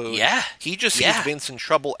reload. Yeah. He just sees Vince in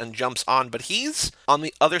trouble and jumps on, but he's on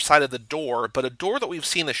the other side of the door, but a door that we've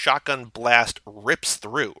seen the shotgun blast rips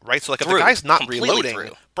through, right? So like if the guy's not Completely reloading,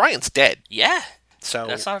 through. Brian's dead. Yeah. So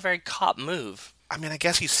That's not a very cop move. I mean, I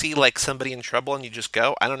guess you see like somebody in trouble and you just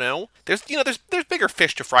go. I don't know. There's bigger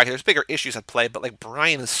fish to fry here. There's bigger issues at play. But like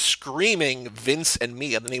Brian is screaming Vince and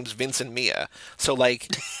Mia. The name's Vince and Mia. So like,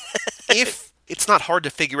 if it's not hard to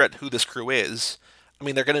figure out who this crew is, I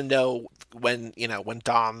mean, they're gonna know when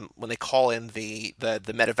they call in the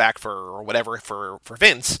medevac or whatever for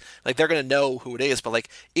Vince. Like they're gonna know who it is. But like,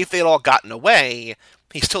 if they'd all gotten away,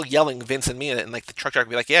 he's still yelling Vince and Mia, and like the truck driver would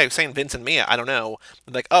be like, yeah, he was saying Vince and Mia, I don't know.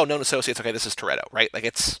 And like, oh, known associates, okay, this is Toretto, right? Like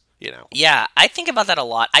it's, Yeah, I think about that a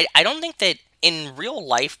lot. I don't think that in real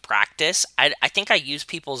life practice, I think I use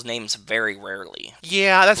people's names very rarely.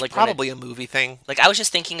 Yeah, that's Like probably a movie thing. Like I was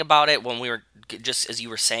just thinking about it when we were just as you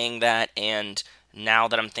were saying that, and now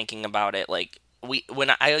that I'm thinking about it, like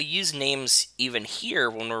when I use names even here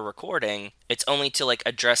when we're recording, it's only to like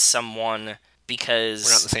address someone because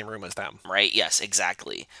We're not in the same room as them. Right, yes,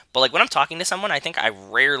 exactly. But like when I'm talking to someone, I think I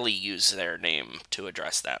rarely use their name to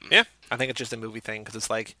address them. Yeah, I think it's just a movie thing, because it's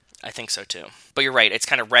like... I think so too. But you're right, it's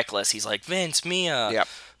kind of reckless. He's like, Vince, Mia. Yep.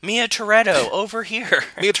 Mia Toretto, over here.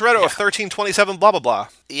 Mia Toretto of 1327 blah blah blah.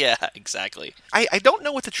 Yeah, exactly. I don't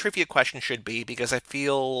know what the trivia question should be because I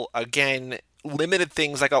feel, again, limited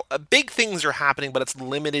things, like big things are happening, but it's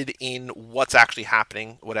limited in what's actually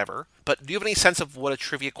happening, whatever. But do you have any sense of what a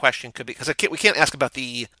trivia question could be? Because we can't ask about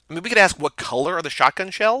we could ask what color are the shotgun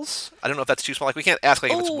shells? I don't know if that's too small. Like, we can't ask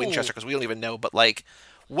like if it's Winchester because we don't even know, but like,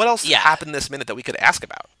 what else happened this minute that we could ask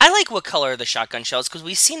about? I like what color are the shotgun shells because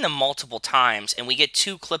we've seen them multiple times, and we get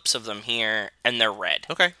 2 clips of them here, and they're red.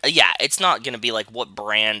 Okay. Yeah, it's not going to be like what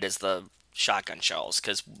brand is the shotgun shells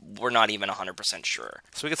because we're not even 100% sure.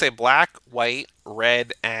 So we could say black, white,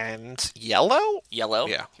 red, and yellow? Yellow?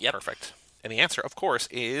 Yeah, yep. Perfect. And the answer, of course,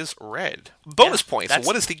 is red. Bonus points.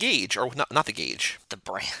 What is the gauge? Or not the gauge. The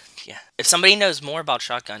brand, yeah. If somebody knows more about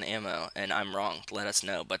shotgun ammo, and I'm wrong, let us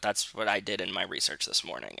know. But that's what I did in my research this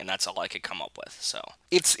morning, and that's all I could come up with. So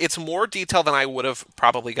It's more detailed than I would have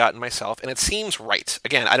probably gotten myself, and it seems right.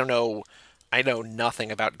 Again, I don't know... I know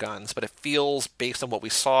nothing about guns, but it feels, based on what we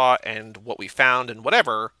saw and what we found and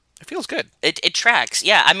whatever, it feels good. It tracks.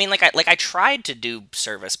 Yeah, I mean, I tried to do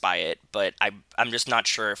service by it, but I'm just not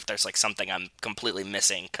sure if there's like something I'm completely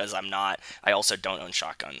missing because I also don't own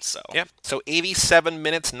shotguns, so. Yeah. So 87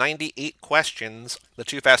 minutes, 98 questions. The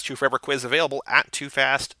Too Fast, Too Forever quiz available at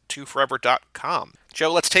toofast2forever.com.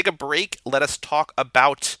 Joe, let's take a break. Let us talk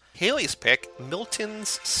about Haley's pick,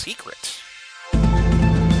 Milton's Secret.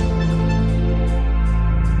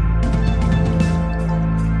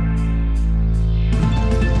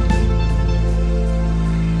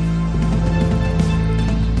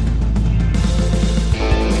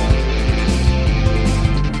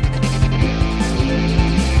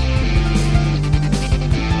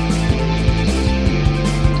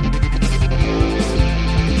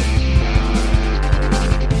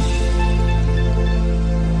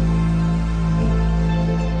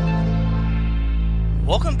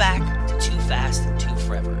 Welcome back to Too Fast, Too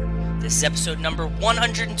Forever. This is episode number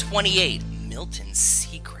 128, Milton's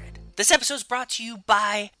Secret. This episode is brought to you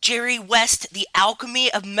by Jerry West, The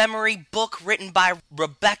Alchemy of Memory book written by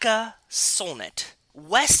Rebecca Solnit.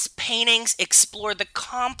 West's paintings explore the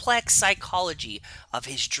complex psychology of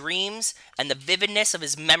his dreams and the vividness of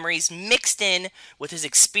his memories mixed in with his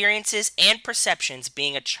experiences and perceptions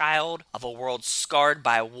being a child of a world scarred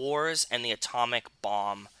by wars and the atomic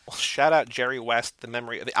bomb. Well, shout out Jerry West,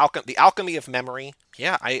 the alchemy of memory.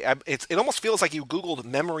 Yeah, it almost feels like you Googled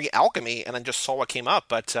memory alchemy and then just saw what came up.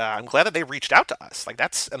 But I'm glad that they reached out to us. Like,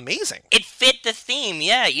 that's amazing. It fit the theme,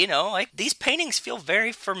 yeah. Like these paintings feel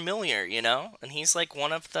very familiar, And he's like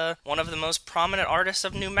one of the most prominent artists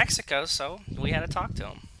of New Mexico, so we had to talk to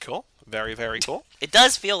him. Cool. Very, very cool. It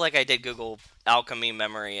does feel like I did Google alchemy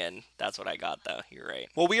memory, and that's what I got, though. You're right.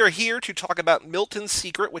 Well, we are here to talk about Milton's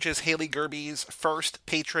Secret, which is Haley Gerby's first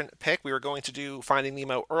patron pick. We were going to do Finding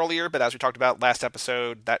Nemo earlier, but as we talked about last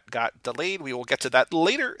episode, that got delayed. We will get to that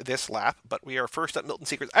later this lap, but we are first at Milton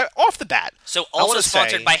Secret. Off the bat. So also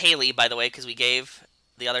sponsored by Haley, by the way, because we gave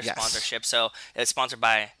the other sponsorship. So it's sponsored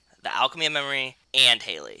by The Alchemy of Memory and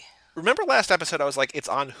Haley. Remember last episode I was like, it's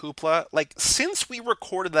on Hoopla? Like, since we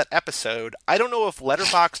recorded that episode, I don't know if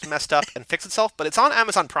Letterboxd messed up and fixed itself, but it's on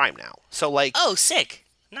Amazon Prime now. So, like... Oh, sick.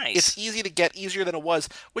 Nice. It's easy to get, easier than it was,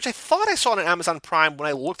 which I thought I saw on Amazon Prime when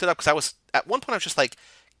I looked it up, because at one point I was just like,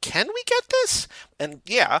 can we get this? And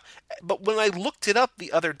yeah, but when I looked it up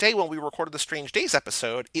the other day when we recorded the Strange Days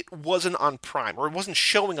episode, it wasn't on Prime, or it wasn't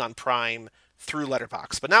showing on Prime through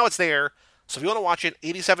Letterboxd. But now it's there, so if you want to watch it,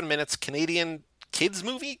 87 minutes, Canadian kids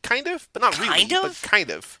movie, kind of, but not really, but kind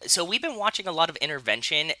of. So we've been watching a lot of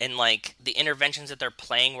Intervention, and like the interventions that they're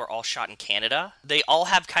playing were all shot in Canada. They all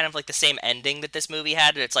have kind of like the same ending that this movie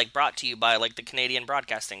had. It's like brought to you by like the Canadian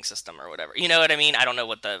Broadcasting System or whatever. You know what I mean? I don't know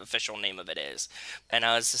what the official name of it is. And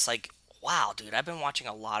I was just like, wow, dude, I've been watching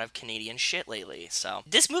a lot of Canadian shit lately. So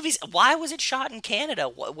this why was it shot in Canada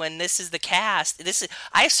when this is the cast?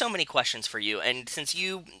 I have so many questions for you, and since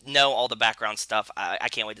you know all the background stuff, I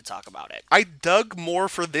can't wait to talk about it. I dug more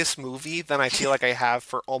for this movie than I feel like I have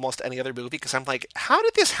for almost any other movie, because I'm like, how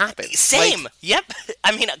did this happen? Same. Yep.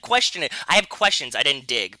 I mean, I have questions. I didn't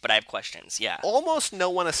dig, but I have questions. Yeah. Almost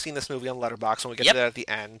no one has seen this movie on Letterboxd, and we get to that at the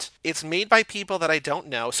end. It's made by people that I don't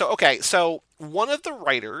know. So one of the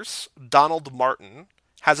writers, Donald Martin,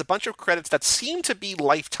 has a bunch of credits that seem to be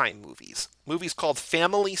Lifetime movies. Movies called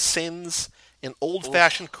Family Sins, An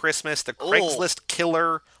Old-Fashioned Christmas, The Craigslist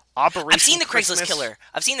Killer, Operation I've seen the Christmas.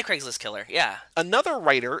 Craigslist Killer. Yeah. Another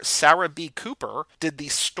writer, Sarah B. Cooper, did the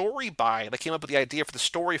story came up with the idea for the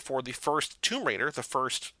story for the first Tomb Raider, the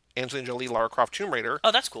first Angelina Jolie, Lara Croft Tomb Raider.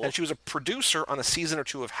 Oh, that's cool. And she was a producer on a season or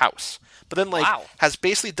two of House. But then, Wow. has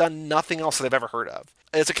basically done nothing else that I've ever heard of.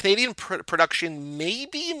 It's a Canadian production,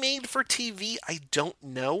 maybe made for TV. I don't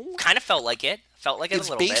know. Kind of felt like it. Felt like it It's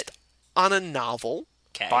a little based bit. on a novel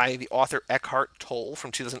Okay. by the author Eckhart Tolle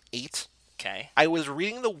from 2008. Okay. I was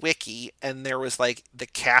reading the wiki, and there was the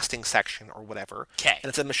casting section or whatever. Okay. And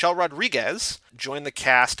it said Michelle Rodriguez joined the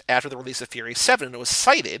cast after the release of Fury 7, and it was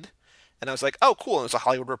cited. And I was like, oh, cool. And it was a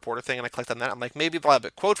Hollywood Reporter thing, and I clicked on that. I'm like, maybe I'll have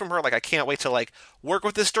a quote from her. I can't wait to, work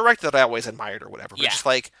with this director that I always admired or whatever. But Yeah.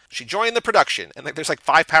 just, she joined the production. And, there's,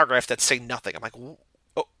 5 paragraphs that say nothing. I'm like,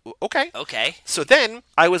 oh, okay. Okay. So then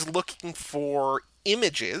I was looking for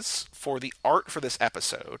images for the art for this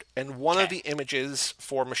episode, and one of the images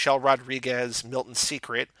for Michelle Rodriguez, Milton's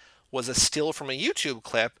Secret, was a still from a YouTube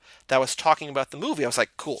clip that was talking about the movie. I was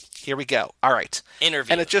like, cool, here we go. All right.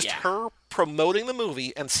 Interview. And it's just yeah. her promoting the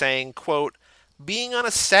movie and saying, quote, being on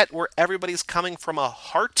a set where everybody's coming from a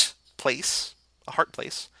heart place.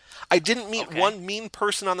 I didn't meet one mean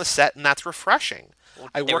person on the set, and that's refreshing.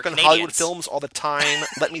 I they work were on Hollywood Canadians. films all the time.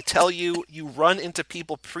 Let me tell you, you run into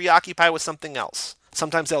people preoccupied with something else.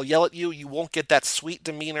 Sometimes they'll yell at you. You won't get that sweet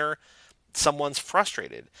demeanor. Someone's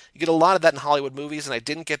frustrated. You get a lot of that in Hollywood movies, and I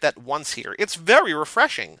didn't get that once here. It's very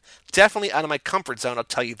refreshing. Definitely out of my comfort zone, I'll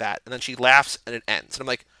tell you that. And then she laughs, and it ends. And I'm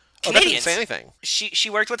like, oh, that didn't Canadians. say anything. She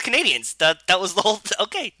worked with Canadians. That was the whole.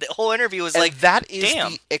 Okay, the whole interview was And that is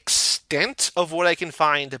damn. the extent of what I can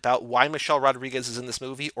find about why Michelle Rodriguez is in this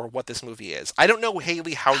movie or what this movie is. I don't know,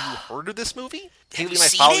 Haley, how you heard of this movie. Haley you and I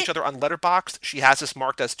seen follow it? each other on Letterboxd. She has this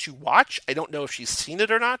marked as to watch. I don't know if she's seen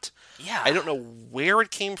it or not. Yeah. I don't know where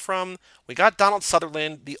it came from. We got Donald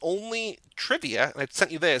Sutherland. The only trivia, and I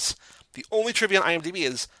sent you this, the only trivia on IMDb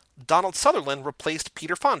is Donald Sutherland replaced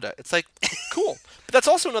Peter Fonda. It's cool. But that's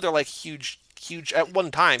also another huge at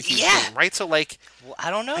one time huge Yeah. name, right? So Well, I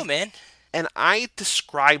don't know, man. and I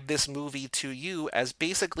described this movie to you as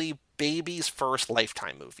basically Baby's first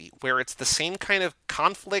Lifetime movie, where it's the same kind of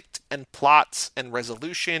conflict and plots and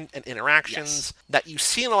resolution and interactions that you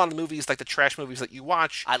see in a lot of movies, like the trash movies that you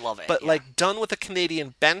watch. I love it, But yeah. done with a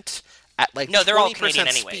Canadian bent at No, they're all 20% Canadian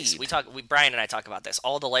anyways. speed. Brian and I talk about this.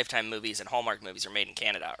 All the Lifetime movies and Hallmark movies are made in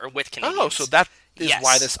Canada or with Canadians. Oh, so that is Yes.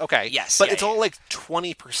 why this. Okay. Yes, But yeah, it's yeah. all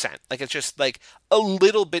 20%. It's just a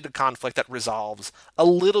little bit of conflict that resolves, a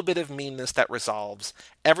little bit of meanness that resolves.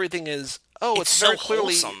 Everything is. Oh, it's so very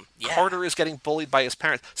clearly wholesome. Yeah. Carter is getting bullied by his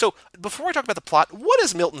parents. So before I talk about the plot, what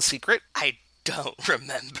is Milton's Secret? I don't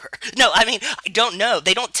remember. No, I mean, I don't know.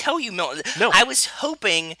 They don't tell you Milton. No. I was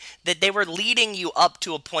hoping that they were leading you up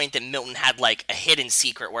to a point that Milton had a hidden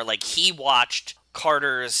secret where he watched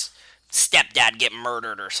Carter's stepdad get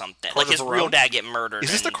murdered or something. Carter His Verone? real dad get murdered.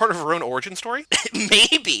 Is this the and- Carter Verone origin story?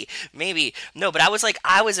 maybe. No, but I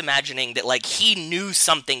was imagining that he knew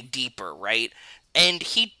something deeper, right? And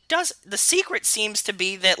he does. The secret seems to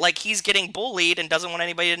be that he's getting bullied and doesn't want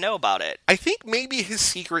anybody to know about it. I think maybe his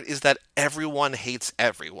secret is that everyone hates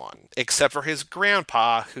everyone, except for his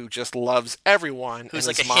grandpa, who just loves everyone. Who's and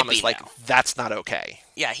like his a mom hippie is like, now. that's not okay.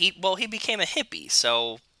 Yeah, he became a hippie,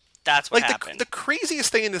 so that's what happened. The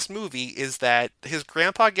craziest thing in this movie is that his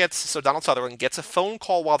grandpa Donald Sutherland gets a phone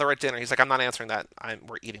call while they're at dinner. He's like, I'm not answering that.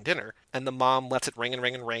 We're eating dinner. And the mom lets it ring and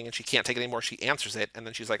ring and ring, and she can't take it anymore. She answers it, and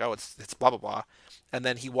then she's like, oh, it's blah, blah, blah. And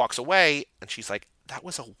then he walks away, and she's like, that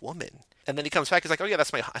was a woman. And then he comes back, he's like, oh yeah,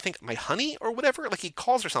 that's my honey or whatever. He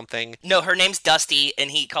calls her something. No, her name's Dusty,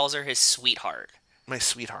 and he calls her his sweetheart. My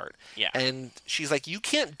sweetheart. Yeah. And she's like, you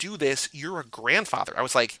can't do this. You're a grandfather. I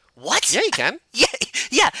was like, What? yeah, you can.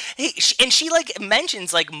 Yeah. And she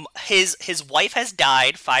mentions his wife has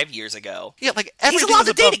died 5 years ago. Yeah, He's everything allowed is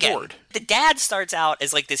to date above again. board. The dad starts out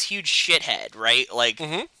as this huge shithead, right?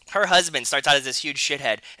 Her husband starts out as this huge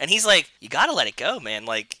shithead, and he's like, "You gotta let it go, man."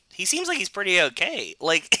 He seems like he's pretty okay.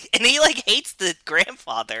 And he hates the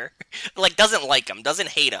grandfather. Doesn't like him, doesn't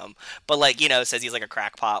hate him, but says he's a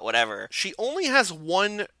crackpot, whatever. She only has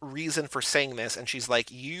one reason for saying this, and she's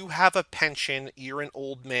like, you have a pension, you're an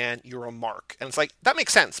old man, you're a mark. And it's that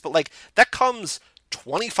makes sense, but that comes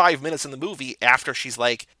 25 minutes in the movie after she's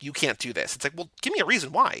like, you can't do this. It's well, give me a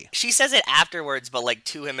reason why. She says it afterwards, but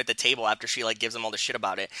to him at the table after she gives him all the shit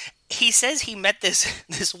about it. He says he met this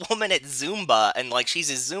woman at Zumba and she's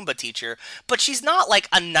his Zumba teacher, but she's not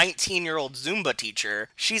a 19-year-old Zumba teacher.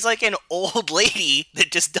 She's an old lady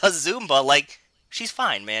that just does Zumba. She's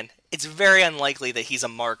fine, man. It's very unlikely that he's a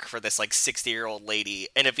mark for this 60-year-old lady,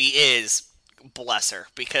 and if he is, bless her,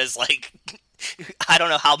 because I don't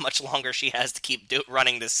know how much longer she has to keep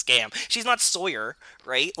running this scam. She's not Sawyer,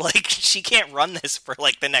 right? Like, she can't run this for,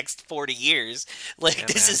 like, the next 40 years. Like, Yeah,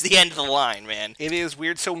 this man. is the end of the line, man. It is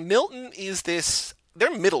weird. So Milton is this. They're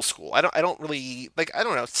middle school. I don't really like. I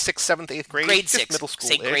don't know. 6th, 7th, 8th grade. Grade Just 6. Middle school.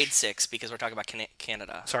 Say grade 6, because we're talking about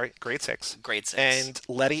Canada. Sorry, grade 6. Grade 6. And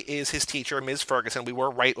Letty is his teacher, Ms. Ferguson. We were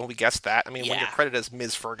right when we guessed that. I mean, when Yeah. you're credited as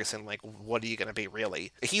Ms. Ferguson, like, what are you going to be,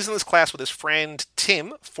 really? He's in this class with his friend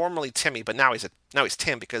Tim, formerly Timmy, but now he's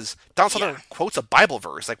Tim, because Donald Sutherland quotes a Bible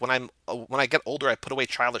verse. Like, when I get older, I put away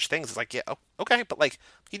childish things. It's like, yeah, okay, but like,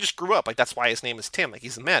 he just grew up. Like, that's why his name is Tim. Like,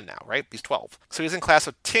 he's a man now, right? He's 12. So he's in class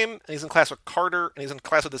with Tim, and he's in class with Carter, and he's in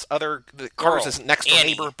class with this other. Carter's his next door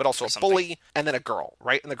Annie, neighbor, but also or a something. bully, and then a girl,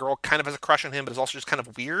 right? And the girl kind of has a crush on him, but is also just kind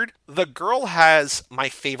of weird. The girl has my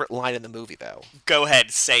favorite line in the movie, though. Go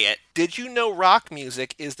ahead, say it. Did you know rock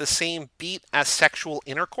music is the same beat as sexual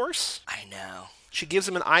intercourse? I know. She gives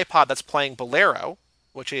him an iPod that's playing Bolero,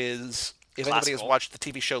 which is, if anybody has Classical. watched the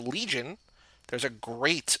TV show Legion, there's a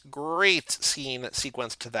great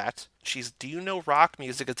sequence to that. Do you know rock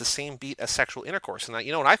music is the same beat as sexual intercourse? And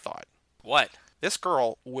you know what I thought? What? This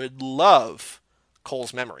girl would love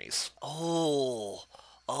Cole's Memories.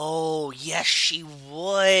 Oh, yes, she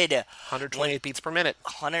would. 128 beats per minute.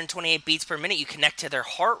 128 beats per minute. You connect to their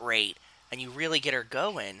heart rate, and you really get her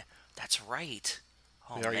going. That's right.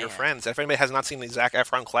 Oh, We are your man. friends. If anybody has not seen the Zac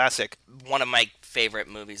Efron classic, One of my favorite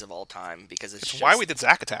movies of all time, because it's it's just, why we did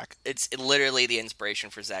Zac Attack. it's literally the inspiration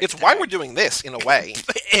for Zack. It's why we're doing this, in a way.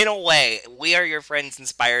 In a way, We Are Your Friends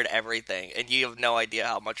inspired everything, and you have no idea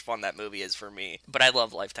how much fun that movie is for me. But I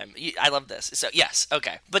love Lifetime. I love this. So, yes,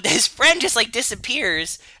 okay. But his friend just, like,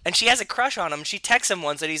 disappears, and she has a crush on him. She texts him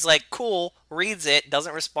once, and he's like, cool, reads it,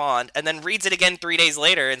 doesn't respond, and then reads it again 3 days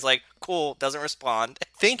later, and is like, cool, doesn't respond.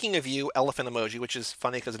 Thinking of you, elephant emoji, which is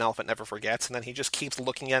funny because an elephant never forgets, and then he just keeps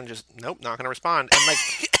looking at it and just, nope, not going to respond. And,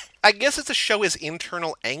 like, I guess it's to show his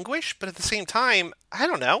internal anguish, but at the same time, I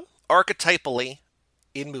don't know. Archetypally,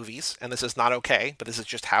 in movies, and this is not okay, but this is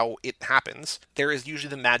just how it happens, there is usually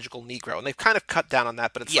the magical Negro. And they've kind of cut down on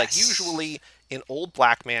that, but it's like Yes. usually an old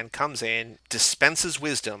black man comes in, dispenses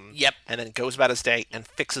wisdom, Yep. and then goes about his day and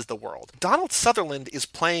fixes the world. Donald Sutherland is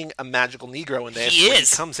playing a magical Negro in this. He where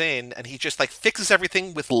is. He comes in and he just like fixes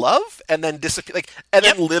everything with love and then disappears, and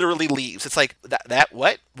Yep. then literally leaves. It's like that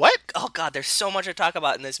what? Oh god, there's so much to talk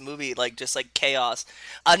about in this movie, like just like chaos.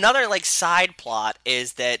 Another like side plot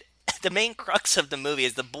is that the main crux of the movie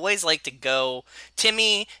is the boys like to go,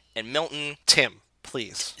 Timmy and Milton. Tim,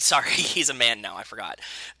 please. Sorry, he's a man now, I forgot.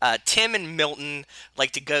 Tim and Milton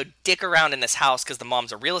like to go dick around in this house because the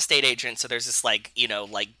mom's a real estate agent, so there's this like,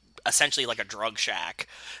 like essentially like a drug shack,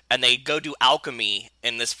 and they go do alchemy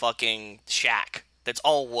in this fucking shack that's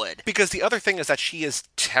all wood. Because the other thing is that she is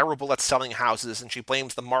terrible at selling houses and she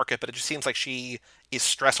blames the market, but it just seems like she is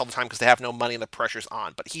stressed all the time because they have no money and the pressure's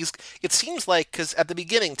on. But it seems like, because at the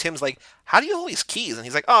beginning, Tim's like, how do you have all these keys? And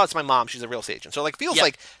he's like, oh, it's my mom. She's a real estate agent. So, like, feels Yep.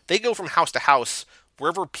 like they go from house to house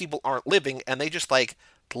wherever people aren't living and they just, like,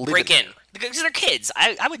 live Break in there. because they're kids.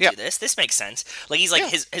 I would Yeah. do this. This makes sense. Like he's like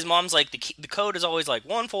Yeah. his mom's like the code is always like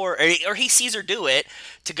 1-4, or he sees her do it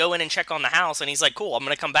to go in and check on the house, and he's like, cool, I'm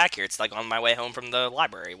gonna come back here. It's like on my way home from the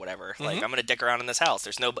library, whatever. Mm-hmm. Like I'm gonna dick around in this house.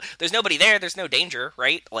 There's nobody there. There's no danger,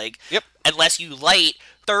 right? Like Yep. unless you light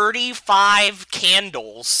 35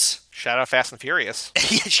 candles. Shout out Fast and Furious.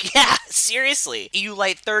 Yeah, seriously. You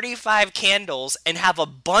light 35 candles and have a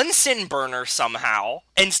Bunsen burner somehow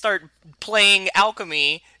and start playing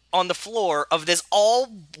alchemy on the floor of this all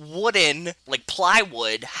wooden, like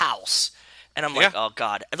plywood house. And I'm like, Yeah. oh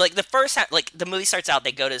god. Like the first time, like the movie starts out,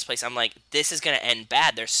 they go to this place. I'm like, this is gonna end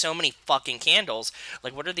bad. There's so many fucking candles.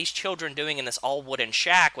 Like, what are these children doing in this all wooden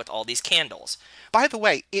shack with all these candles? By the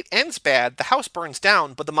way, it ends bad. The house burns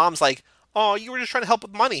down, but the mom's like, oh, you were just trying to help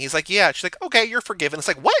with money. He's like, yeah. She's like, okay, you're forgiven. It's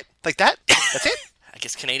like, what? Like that? That's it? I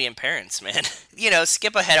guess Canadian parents, man.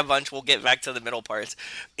 Skip ahead a bunch. We'll get back to the middle parts.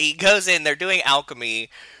 He goes in. They're doing alchemy.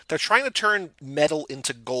 They're trying to turn metal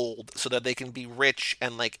into gold so that they can be rich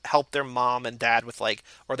and like help their mom and dad with like,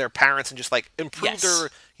 or their parents, and just like improve Yes.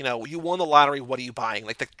 their, you won the lottery, what are you buying?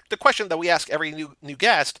 Like the question that we ask every new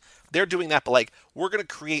guest, they're doing that, but like, we're going to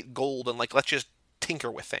create gold and like, let's just tinker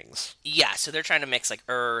with things. Yeah, so they're trying to mix like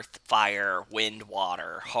earth, fire, wind,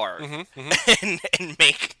 water, heart, and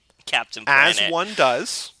make Captain Planet. As one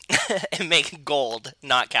does. And make gold,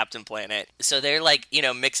 not Captain Planet. So they're like,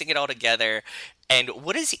 mixing it all together. And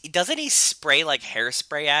doesn't he spray like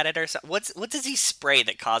hairspray at it or something? What does he spray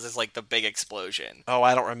that causes like the big explosion? Oh,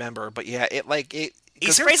 I don't remember, but yeah, it.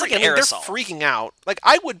 'cause they're sprays like an they're aerosol. freaking out. Like,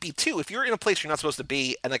 I would be too. If you're in a place you're not supposed to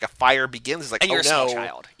be and like a fire begins, it's like, And oh you're a no. small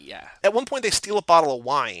child. Yeah. At one point, they steal a bottle of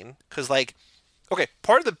wine because, like, Okay,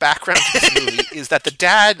 part of the background to this movie is that the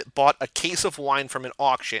dad bought a case of wine from an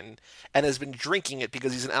auction and has been drinking it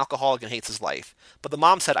because he's an alcoholic and hates his life. But the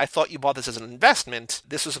mom said, "I thought you bought this as an investment.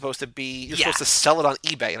 This was supposed to be you're supposed to sell it on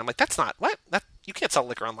eBay." And I'm like, "That's not what that." You can't sell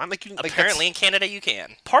liquor online. Like, Apparently in Canada you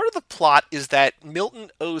can. Part of the plot is that Milton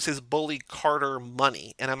owes his bully Carter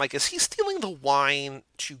money, and I'm like, is he stealing the wine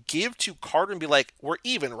to give to Carter and be like, "We're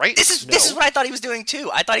even, right?" This is what I thought he was doing too.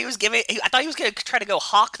 I thought he was going to try to go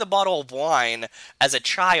hawk the bottle of wine as a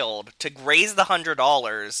child to raise the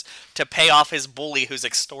 $100 to pay off his bully who's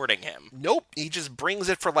extorting him. Nope, he just brings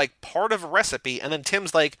it for like part of a recipe, and then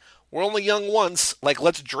Tim's like, "We're only young once, like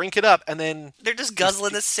let's drink it up," and then they're just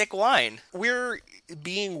guzzling this sick wine. We're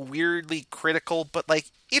being weirdly critical, but like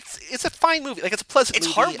it's a fine movie. Like, it's a pleasant It's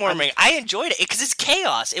movie. heartwarming. I enjoyed it because it's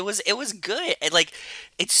chaos. It was good. Like,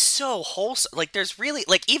 it's so wholesome. Like, there's really,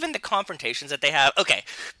 like, even the confrontations that they have. Okay,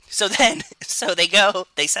 so they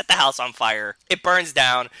set the house on fire. It burns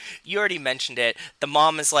down. You already mentioned it. The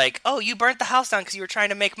mom is like, "Oh, you burnt the house down because you were trying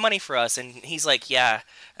to make money for us," and he's like, "Yeah,"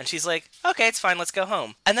 and she's like, "Okay, it's fine. Let's go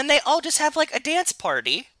home." And then they all just have like a dance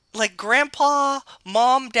party. Like, grandpa,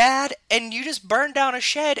 mom, dad, and you just burn down a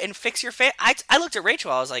shed and fix your I looked at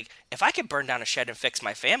Rachel, I was like, if I could burn down a shed and fix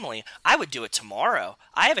my family, I would do it tomorrow.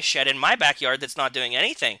 I have a shed in my backyard that's not doing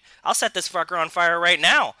anything. I'll set this fucker on fire right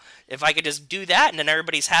now. If I could just do that and then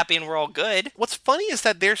everybody's happy and we're all good. What's funny is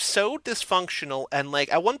that they're so dysfunctional, and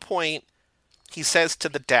like at one point, he says to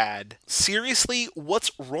the dad, "Seriously,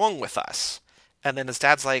 what's wrong with us?" And then his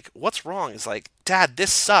dad's like, "What's wrong?" He's like, "Dad,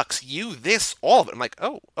 this sucks. You, this, all of it." I'm like,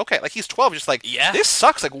 "Oh, okay." Like, he's 12, just like, yeah, this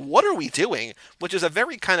sucks. Like, what are we doing? Which is a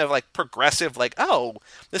very kind of like progressive, like, oh,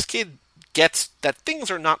 this kid gets that things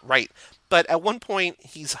are not right. But at one point,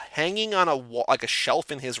 he's hanging on a wall, like a shelf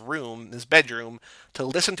in his room, his bedroom, to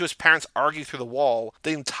listen to his parents argue through the wall.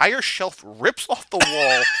 The entire shelf rips off the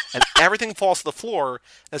wall, and everything falls to the floor.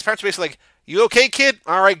 And his parents are basically like, "You okay, kid?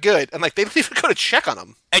 All right, good." And like, they don't even go to check on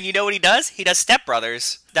him. And you know what he does? He does Step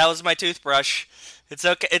Brothers. That was my toothbrush. It's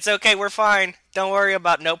okay. It's okay. We're fine. Don't worry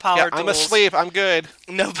about no power tools. I'm asleep. I'm good.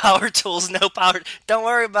 No power tools. No power. Don't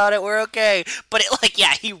worry about it. We're okay. But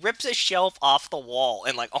he rips a shelf off the wall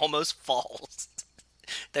and like almost falls.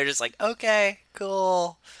 They're just like, okay,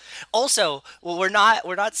 cool. Also, what we're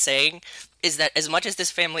not saying is that as much as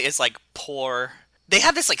this family is like poor, they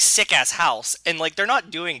have this like sick ass house, and like they're not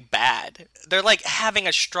doing bad. They're like having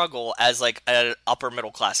a struggle as like an upper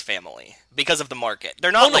middle class family because of the market.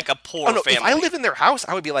 They're not like a poor family. If I live in their house,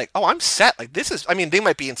 I would be like, "Oh, I'm set." Like, this is. I mean, they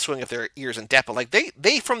might be in swing of their ears in debt, but like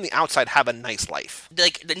they from the outside have a nice life.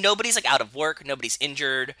 Like, nobody's like out of work. Nobody's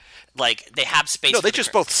injured. Like, they have space. No, they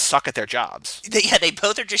just both suck at their jobs. They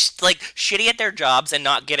both are just like shitty at their jobs and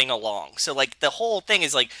not getting along. So like the whole thing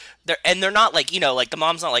is like they're not like, like the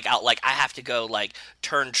mom's not like out like, "I have to go like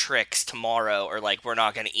turn tricks tomorrow," or like, "We're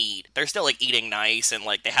not gonna eat." They're still like eating nice, and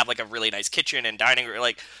like they have like a really nice kitchen and dining room.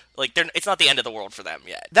 Like it's not the end of the world for them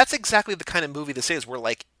yet. That's exactly the kind of movie this is, where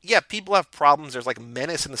like, yeah, people have problems. There's like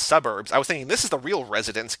menace in the suburbs. I was thinking, this is the real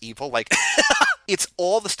Residence Evil. Like, it's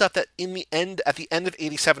all the stuff that at the end of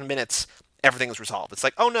 87 minutes, everything is resolved. It's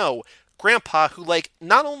like, oh no, Grandpa, who like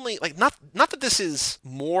not only like not that this is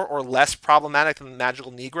more or less problematic than the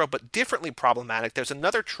Magical Negro, but differently problematic. There's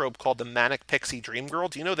another trope called the Manic Pixie Dream Girl.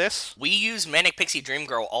 Do you know this? We use Manic Pixie Dream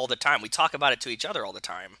Girl all the time. We talk about it to each other all the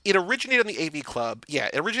time. It originated in the AV Club. Yeah,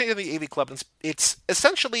 it originated in the AV Club, and it's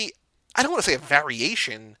essentially, I don't want to say a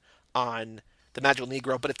variation on the Magical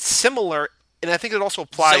Negro, but it's similar, and I think it also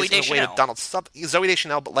applies Zooey in a way to Zooey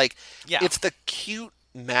Deschanel, but like, it's the cute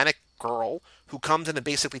manic girl who comes in and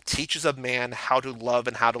basically teaches a man how to love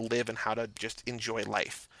and how to live and how to just enjoy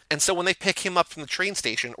life. And so when they pick him up from the train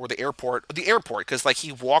station or the airport, because like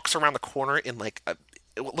he walks around the corner in like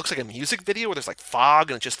it looks like a music video where there's like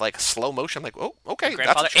fog and it's just like slow motion. I'm like, oh, okay, that's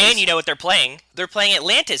a choice. And you know what they're playing? They're playing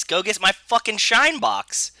Atlantis. Go get my fucking shine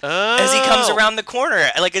box. As he comes around the corner.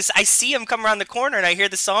 Like, I see him come around the corner and I hear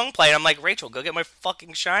the song play and I'm like, "Rachel, go get my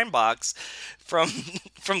fucking shine box from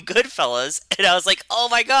Goodfellas." And I was like, oh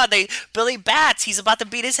my god, Billy Bats, he's about to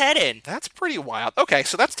beat his head in. That's pretty wild. Okay,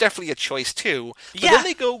 so that's definitely a choice too. But Yeah. then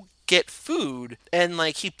they go get food and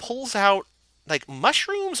like he pulls out like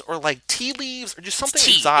mushrooms or like tea leaves or just something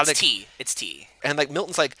exotic. It's tea. And like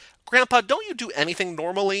Milton's like, "Grandpa, don't you do anything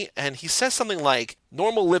normally?" And he says something like,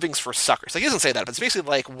 "Normal living's for suckers." Like, he doesn't say that, but it's basically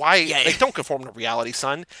like, why, like, don't conform to reality,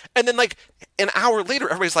 son. And then like an hour later,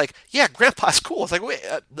 everybody's like, "Yeah, Grandpa's cool." It's like, wait,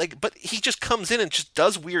 but he just comes in and just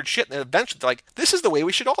does weird shit, and eventually they're like, "This is the way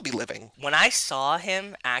we should all be living." When I saw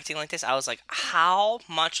him acting like this, I was like, how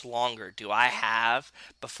much longer do I have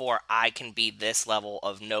before I can be this level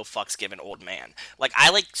of no fucks given old man? Like, I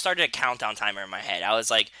like started a countdown timer in my head. I was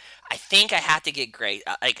like, I think I have to get great.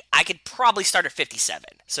 Like, I could probably start at 57.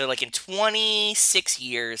 So, like, in 26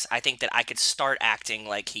 years, I think that I could start acting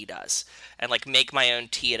like he does. And, like, make my own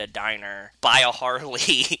tea at a diner, buy a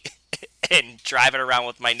Harley, and drive it around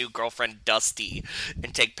with my new girlfriend, Dusty,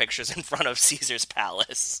 and take pictures in front of Caesar's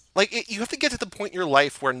Palace. Like, you have to get to the point in your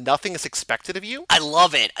life where nothing is expected of you. I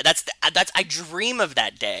love it. I dream of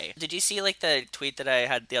that day. Did you see like the tweet that I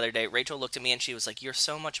had the other day? Rachel looked at me and she was like, "You're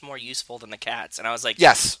so much more useful than the cats." And I was like,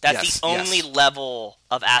 Yes, that's yes, the only yes. level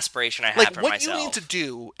of aspiration I have Like, for what myself." you need to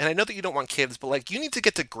do, and I know that you don't want kids, but like, you need to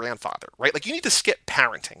get to grandfather, right? Like, you need to skip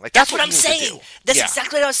parenting. Like, that's What what I'm you need to saying. do. That's Yeah.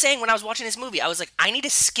 exactly what I was saying when I was watching this movie. I was like, I need to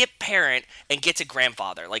skip parent and get to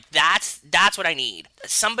grandfather. Like that's what I need.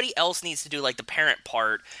 Somebody else needs to do like the parent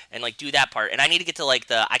part and like do that part. And I need to get to like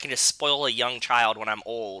the I can just spoil a young child when I'm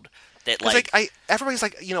old. That Because like everybody's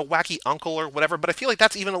like, you know, wacky uncle or whatever, but I feel like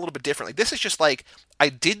that's even a little bit different. Like, this is just like, I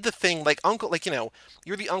did the thing, like uncle, like, you know,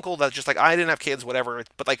 you're the uncle that's just like, I didn't have kids, whatever.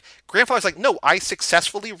 But like, grandfather's like, no, I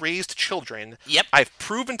successfully raised children. Yep. I've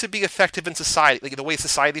proven to be effective in society, like the way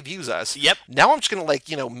society views us. Yep. Now I'm just gonna like,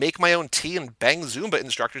 you know, make my own tea and bang Zumba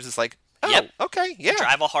instructors. It's like, oh, Yep. okay, yeah,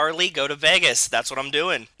 drive a Harley, go to Vegas. That's what I'm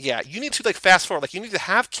doing. yeah. You need to like fast forward. Like, you need to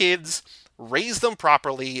have kids, raise them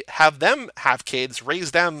properly, have them have kids, raise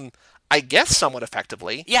them, I guess, somewhat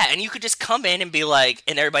effectively. Yeah, and you could just come in and be like,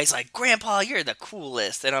 and everybody's like, "Grandpa, you're the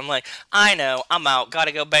coolest." And I'm like, "I know, I'm out.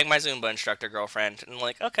 Gotta go bang my Zumba instructor girlfriend." And I'm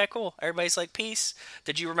like, "Okay, cool." Everybody's like, "Peace.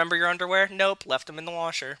 Did you remember your underwear?" "Nope, left them in the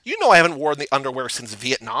washer." You know, I haven't worn the underwear since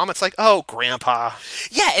Vietnam. It's like, oh, grandpa.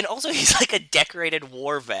 Yeah, and also he's like a decorated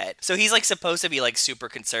war vet. So he's like supposed to be like super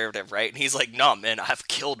conservative, right? And he's like, "No, man, I've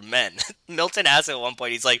killed men." Milton asked at one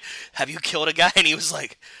point, he's like, "Have you killed a guy?" And he was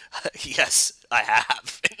like, "Yes, I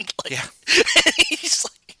have." And like, Yeah. he's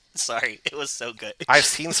like, sorry, it was so good. I've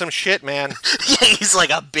seen some shit, man. Yeah, he's like,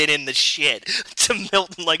 "I've been in the shit," to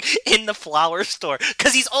Milton, like in the flower store,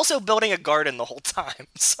 because he's also building a garden the whole time.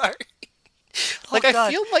 Sorry. Like, Oh, I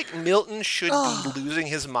God. feel like Milton should be losing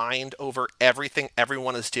his mind over everything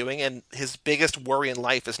everyone is doing, and his biggest worry in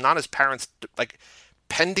life is not his parents, like,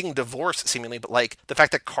 pending divorce, seemingly, but, like, the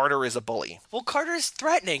fact that Carter is a bully. Well, Carter's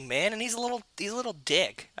threatening, man, and he's a little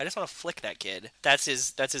dick. I just want to flick that kid. That's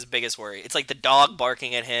his biggest worry. It's like the dog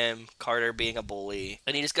barking at him, Carter being a bully,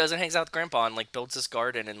 and he just goes and hangs out with Grandpa and like builds this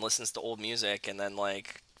garden and listens to old music, and then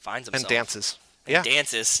like finds himself And dances. and Yeah.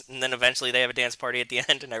 dances, and then eventually they have a dance party at the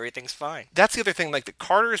end, and everything's fine. That's the other thing, like, the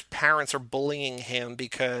Carter's parents are bullying him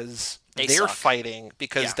because They they're suck. fighting,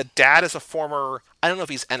 because Yeah. the dad is a former, I don't know if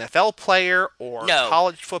he's NFL player or No.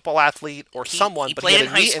 college football athlete or someone, he but played he had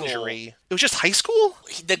in a knee high school. injury. It was just high school?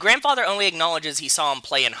 The grandfather only acknowledges he saw him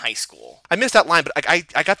play in high school. I missed that line, but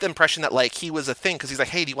I got the impression that, like, he was a thing, because he's like,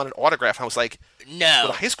 hey, do you want an autograph? And I was like, No.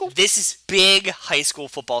 What, high school? This is big high school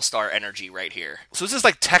football star energy right here. so this is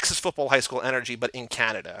like Texas football high school energy, but in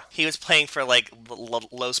Canada. He was playing for like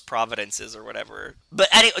Los Providences or whatever. But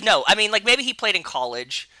no, I mean like maybe he played in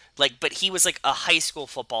college, like but he was like a high school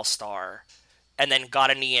football star and then got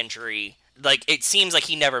a knee injury. Like it seems like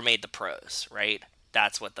he never made the pros, right?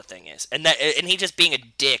 That's what the thing is. And he just being a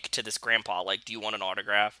dick to this grandpa, like, "Do you want an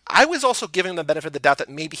autograph?" I was also giving him the benefit of the doubt that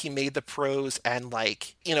maybe he made the pros and,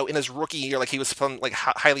 like, you know, in his rookie year, like, he was some, like,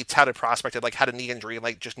 highly touted prospect and, like, had a knee injury and,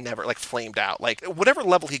 like, just never, like, flamed out. Like, whatever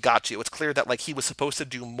level he got to, it's clear that, like, he was supposed to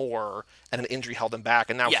do more and an injury held him back.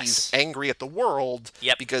 And now Yes. he's angry at the world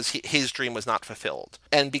Yep. because his dream was not fulfilled.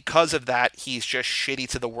 And because of that, he's just shitty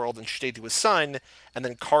to the world and shitty to his son. And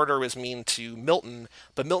then Carter is mean to Milton,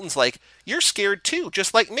 but Milton's like, "You're scared too,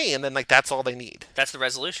 just like me." And then, like, that's all they need. That's the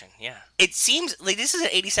resolution, yeah. It seems like this is an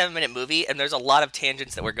 87-minute movie, and there's a lot of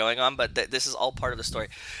tangents that we're going on, but this is all part of the story.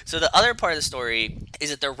 So the other part of the story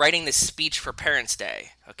is that they're writing this speech for Parents'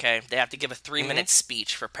 Day, okay? They have to give a 3-minute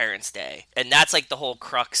speech for Parents' Day. And that's like the whole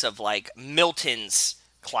crux of like Milton's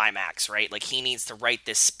climax, right? Like he needs to write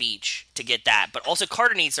this speech to get that. But also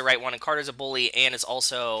Carter needs to write one, and Carter's a bully and is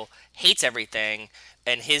also hates everything.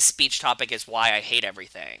 And his speech topic is why I hate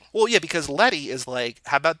everything. Well, yeah, because Letty is like,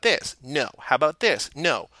 "How about this? No. How about this?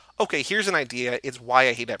 No. Okay, here's an idea. It's why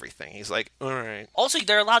I hate everything." He's like, "All right." Also,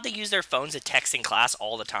 they're allowed to use their phones to text in class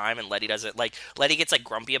all the time, and Letty doesn't. Like, Letty gets, like,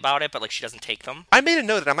 grumpy about it, but, like, she doesn't take them. I made a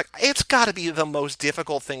note that I'm like, it's got to be the most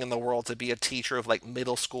difficult thing in the world to be a teacher of, like,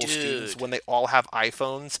 middle school students Dude. when they all have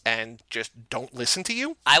iPhones and just don't listen to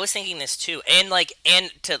you. I was thinking this, too. And, like,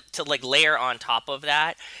 to layer on top of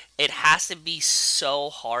that, it has to be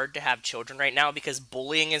so hard to have children right now because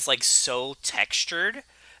bullying is, like, so textured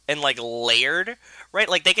and, like, layered, right?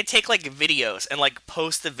 Like, they could take, like, videos and, like,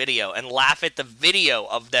 post the video and laugh at the video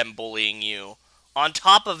of them bullying you on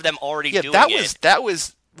top of them already Yeah, doing that it.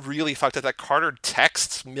 was really fucked up that Carter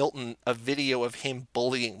texts Milton a video of him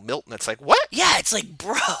bullying Milton. It's like, what? Yeah, it's like,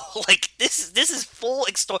 bro, like this is full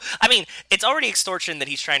extortion. I mean, it's already extortion that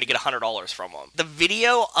he's trying to get $100 from him. The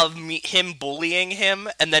video of him bullying him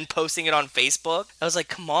and then posting it on Facebook, I was like,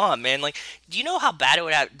 come on, man. Like, do you know how bad it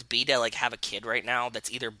would be to like have a kid right now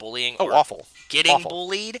that's either bullying or awful. getting Awful.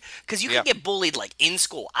 bullied? Because you can get bullied like in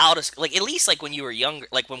school, out of school, like at least like when you were younger,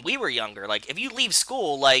 like when we were younger. Like if you leave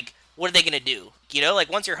school, like what are they gonna do? You know,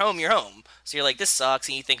 like once you're home, you're home. So you're like, this sucks,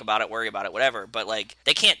 and you think about it, worry about it, whatever. But like,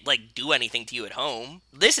 they can't like do anything to you at home.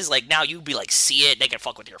 This is like now you be like, see it, they can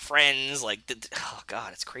fuck with your friends. Like, oh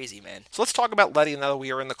god, it's crazy, man. So let's talk about Letty now that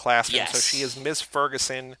we are in the classroom. Yes. So she is Miss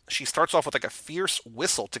Ferguson. She starts off with like a fierce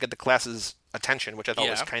whistle to get the class's attention, which I thought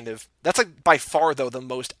was kind of... That's like by far, though, the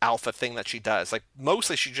most alpha thing that she does. Like,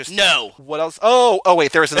 mostly she just... No. What else? Oh,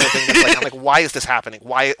 wait, there's another thing that's like, I'm like, why is this happening?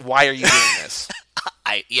 Why are you doing this?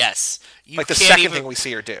 Yes. You like the can't second even, thing we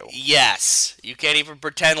see her do. Yes. You can't even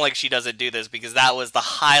pretend like she doesn't do this because that was the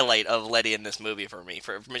highlight of Letty in this movie for me,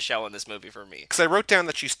 for Michelle in this movie for me. Because I wrote down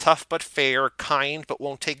that she's tough but fair, kind but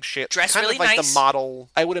won't take shit. Dressed kind really of like nice. the model.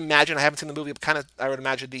 I would imagine, I haven't seen the movie, but kind of, I would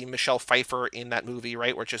imagine the Michelle Pfeiffer in that movie,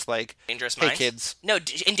 right? Where it's just like, Dangerous hey Minds? kids. No,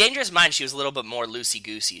 in Dangerous Minds, she was a little bit more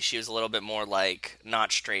loosey-goosey. She was a little bit more, like,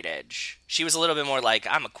 not straight edge. She was a little bit more like,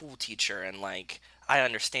 I'm a cool teacher, and, like, I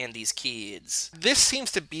understand these kids. This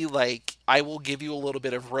seems to be like, I will give you a little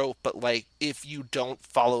bit of rope, but like, if you don't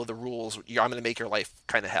follow the rules, I'm going to make your life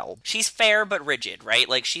kind of hell. She's fair but rigid, right?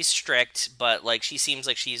 Like, she's strict, but, like, she seems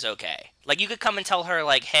like she's okay. Like, you could come and tell her,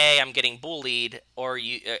 like, hey, I'm getting bullied, or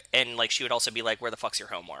you, and, like, she would also be like, where the fuck's your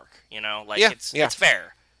homework? You know? Like, it's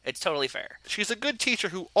fair. It's totally fair. She's a good teacher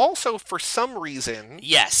who also, for some reason...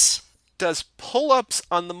 Yes. Does pull-ups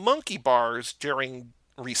on the monkey bars during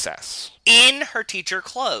recess. In her teacher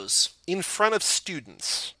clothes. In front of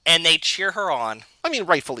students. And they cheer her on. I mean,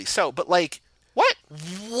 rightfully so, but like, what?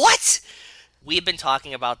 What? We've been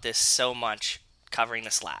talking about this so much, covering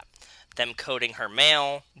the slap. Them coding her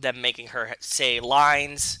mail, them making her say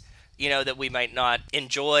lines, you know, that we might not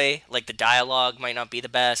enjoy, like the dialogue might not be the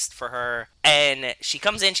best for her. And she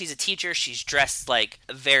comes in, she's a teacher, she's dressed like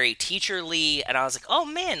very teacherly, and I was like, oh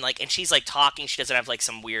man, like, and she's like talking, she doesn't have like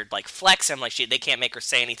some weird like flex, I'm like, they can't make her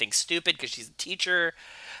say anything stupid because she's a teacher.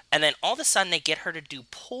 And then all of a sudden they get her to do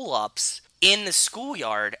pull-ups in the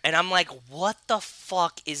schoolyard, and I'm like, what the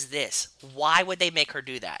fuck is this? Why would they make her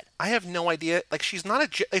do that? I have no idea. Like, she's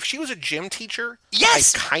not if she was a gym teacher,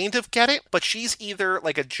 yes, I kind of get it, but she's either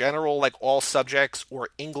like a general, like all subjects, or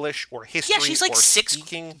English, or history, yeah, she's like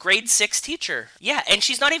grade 6 teacher. Yeah, and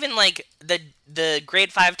she's not even like the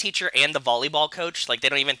grade 5 teacher and the volleyball coach. Like, they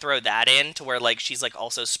don't even throw that in to where like she's like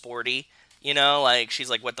also sporty. You know, like, she's,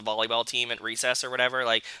 like, with the volleyball team at recess or whatever.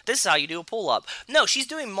 Like, this is how you do a pull-up. No, she's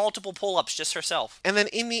doing multiple pull-ups just herself. And then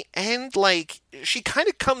in the end, like, she kind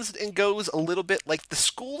of comes and goes a little bit. Like, the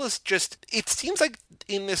school is just... It seems like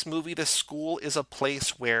in this movie, the school is a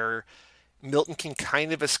place where Milton can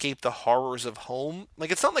kind of escape the horrors of home.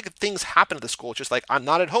 Like, it's not like things happen at the school. It's just like, I'm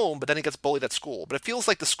not at home, but then he gets bullied at school. But it feels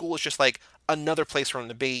like the school is just, like, another place for him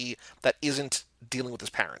to be that isn't dealing with his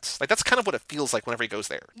parents. Like, that's kind of what it feels like whenever he goes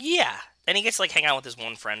there. Yeah. And he gets to, like, hang out with his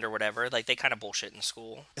one friend or whatever. Like, they kind of bullshit in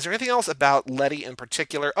school. Is there anything else about Letty in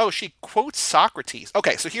particular? Oh, she quotes Socrates.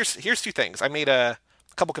 Okay, so here's two things. I made a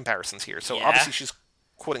couple comparisons here. So obviously she's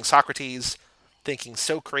quoting Socrates, thinking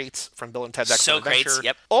Socrates from Bill and Ted's Excellent Adventure.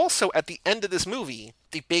 Yep. Also, at the end of this movie,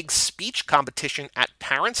 the big speech competition at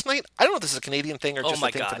Parents' Night. I don't know if this is a Canadian thing or just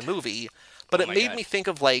a thing for the movie, but it made me think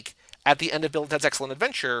of, like, at the end of Bill and Ted's Excellent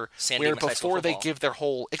Adventure, where before they give their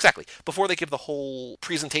whole... Exactly. Before they give the whole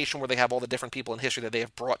presentation where they have all the different people in history that they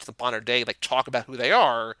have brought to the modern day, like, talk about who they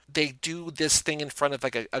are, they do this thing in front of,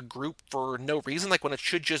 like, a group for no reason, like, when it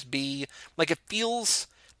should just be... Like, it feels...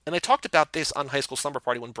 And I talked about this on High School Slumber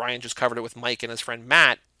Party when Brian just covered it with Mike and his friend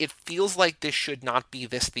Matt. It feels like this should not be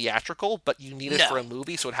this theatrical, but you need it for a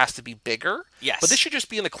movie, so it has to be bigger. Yes. But this should just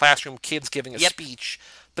be in the classroom, kids giving a speech.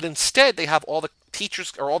 But instead, they have all the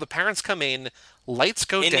teachers or all the parents come in, lights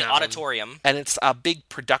go down. In the auditorium. And it's a big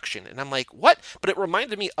production. And I'm like, what? But it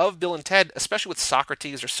reminded me of Bill and Ted, especially with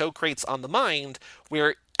Socrates or Socrates on the Mind,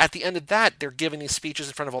 where... At the end of that, they're giving these speeches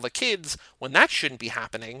in front of all the kids when that shouldn't be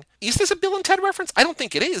happening. Is this a Bill and Ted reference? I don't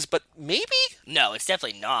think it is, but maybe? No, it's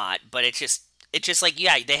definitely not. But it's just like,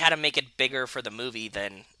 yeah, they had to make it bigger for the movie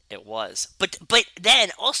than it was. But then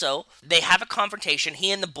also, they have a confrontation. He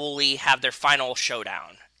and the bully have their final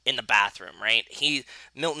showdown in the bathroom, right?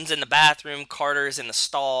 Milton's in the bathroom, Carter's in the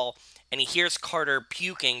stall, and he hears Carter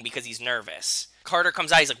puking because he's nervous. Carter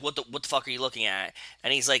comes out, he's like, what the fuck are you looking at?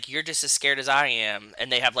 And he's like, you're just as scared as I am.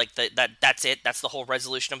 And they have like that's it. That's the whole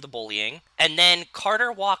resolution of the bullying. And then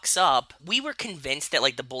Carter walks up. We were convinced that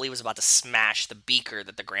like the bully was about to smash the beaker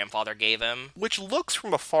that the grandfather gave him. Which looks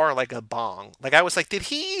from afar like a bong. Like, I was like, did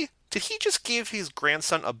he just give his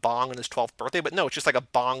grandson a bong on his 12th birthday? But no, it's just like a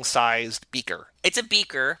bong-sized beaker. It's a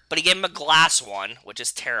beaker, but he gave him a glass one, which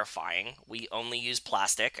is terrifying. We only use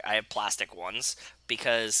plastic. I have plastic ones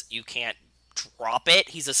because you can't drop it.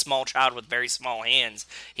 He's a small child with very small hands.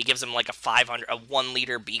 He gives him like a 1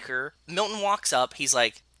 liter beaker. Milton walks up. He's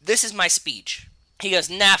like, this is my speech. He goes,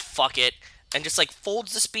 nah, fuck it. And just like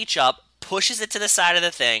folds the speech up, pushes it to the side of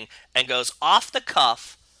the thing, and goes off the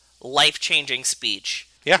cuff, life-changing speech.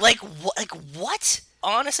 Yeah. Like what?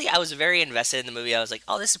 Honestly, I was very invested in the movie. I was like,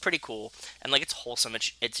 oh, this is pretty cool. And like, it's wholesome.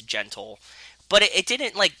 It's gentle. But it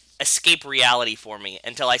didn't like escape reality for me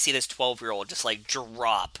until I see this 12-year-old just like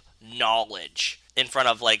drop knowledge in front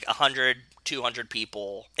of like 100, 200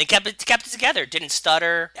 people and kept it together. Didn't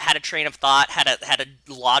stutter, had a train of thought, had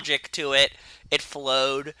a logic to it. It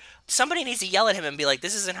flowed. Somebody needs to yell at him and be like,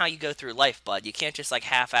 this isn't how you go through life, bud. You can't just like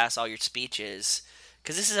half-ass all your speeches,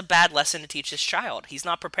 because this is a bad lesson to teach this child. He's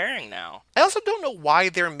not preparing now. I also don't know why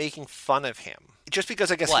they're making fun of him. Just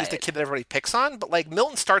because I guess he's What? the kid that everybody picks on, but like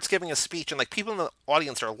Milton starts giving a speech and like people in the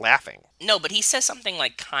audience are laughing. No, but he says something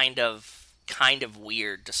like kind of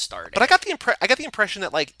weird to start. But I got the impression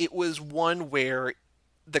that like it was one where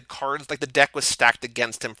the cards, like the deck was stacked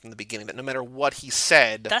against him from the beginning. That no matter what he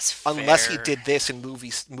said, That's unless he fair. did this in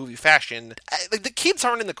movie fashion, like the kids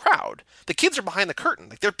aren't in the crowd. The kids are behind the curtain.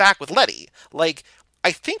 Like they're back with Letty. Like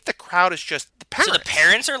I think the crowd is just the parents. So the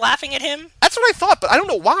parents are laughing at him? That's what I thought, but I don't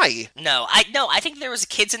know why. No, I think there was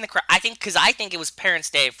kids in the crowd. I think it was Parents'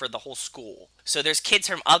 Day for the whole school. So there's kids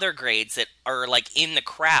from other grades that are like in the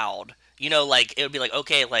crowd. You know, like it would be like,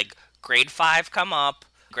 okay, like grade 5 come up,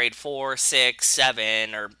 grade 4, 6,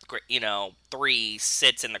 7, or 3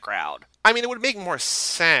 sits in the crowd. I mean, it would make more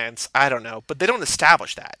sense. I don't know, but they don't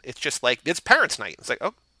establish that. It's just like it's parents' night. It's like,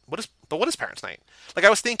 oh, what is parents' night? Like I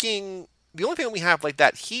was thinking, the only thing that we have like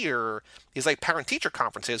that here is like parent-teacher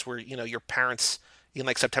conferences where your parents in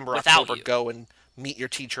like September, Without October you. go and meet your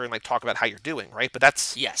teacher and like talk about how you're doing, right? But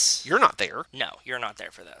that's Yes. you're not there. No, you're not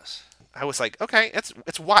there for those. I was like, okay, it's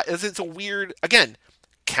why it's a weird again.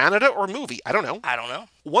 Canada or movie? I don't know. I don't know.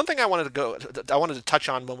 One thing I wanted to touch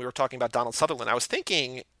on when we were talking about Donald Sutherland, I was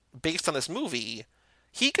thinking, based on this movie,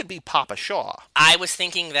 he could be Papa Shaw. I was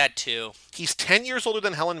thinking that too. He's 10 years older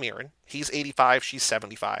than Helen Mirren. He's 85, she's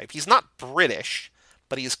 75. He's not British,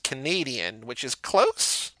 but he's Canadian, which is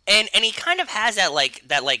close. And he kind of has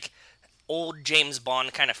that old James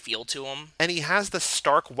Bond kind of feel to him. And he has the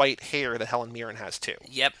stark white hair that Helen Mirren has too.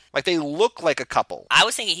 Yep. Like they look like a couple. I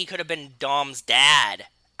was thinking he could have been Dom's dad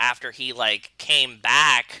after he like came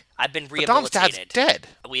back. I've been But Dom's rehabilitated. dad's dead.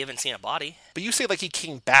 We haven't seen a body. But you say like he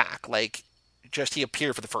came back, like just he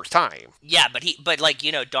appeared for the first time. Yeah, but like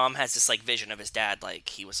Dom has this like vision of his dad, like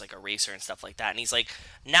he was like a racer and stuff like that, and he's like,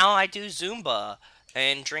 now I do Zumba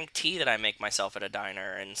and drink tea that I make myself at a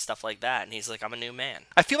diner and stuff like that, and he's like, I'm a new man.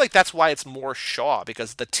 I feel like that's why it's more Shaw,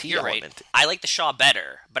 because the tea You're element. right. I like the Shaw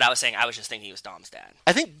better, but I was just thinking he was Dom's dad.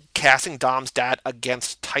 I think casting Dom's dad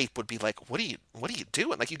against type would be like, what are you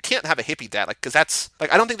doing? Like, you can't have a hippie dad, like, because that's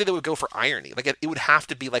like, I don't think that they would go for irony. Like, it would have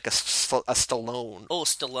to be like a Stallone Oh,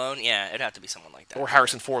 Stallone, yeah, it'd have to be someone like that. or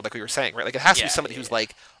Harrison Ford, like we were saying, right? Like, it has to be Yeah, somebody yeah, who's yeah.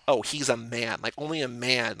 like, oh, he's a man. Like, only a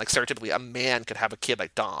man, like stereotypically, a man could have a kid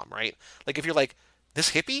like Dom, right? Like, if you're like,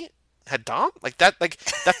 this hippie had Dom, like that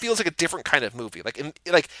feels like a different kind of movie. Like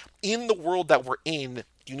in the world that we're in,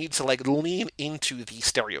 you need to like lean into these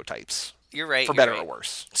stereotypes. You're right. For you're better right. or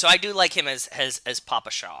worse. So I do like him as Papa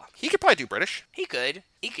Shaw. He could probably do British. He could.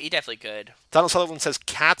 He definitely could. Donald Sutherland says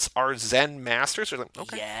cats are Zen masters. I was like,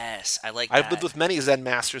 okay. Yes, I like that. I've lived with many Zen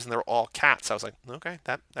masters, and they're all cats. I was like, okay,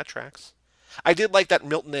 that tracks. I did like that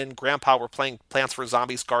Milton and Grandpa were playing Plants vs.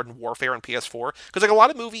 Zombies Garden Warfare on PS4, because like a lot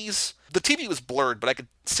of movies, the TV was blurred, but I could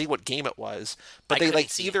see what game it was. But I they couldn't like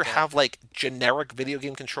see it, either yeah. have like generic video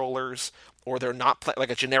game controllers, or they're not like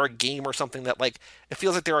a generic game or something that like it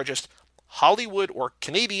feels like there are just Hollywood or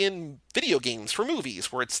Canadian video games for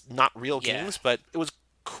movies where it's not real Yeah. games, but it was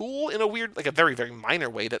cool in a weird, like a very, very minor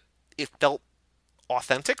way that it felt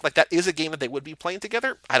authentic. Like that is a game that they would be playing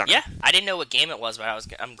together. I don't know. Yeah, I didn't know what game it was, but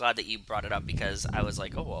I'm glad that you brought it up, because I was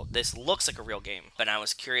like, oh well, this looks like a real game, but I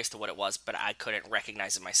was curious to what it was, but I couldn't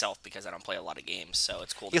recognize it myself because I don't play a lot of games, so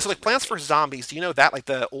it's cool. that Yeah, it so was like a real Plants game. vs. Zombies, do you know that? Like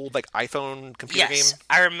the old like iPhone computer Yes, game?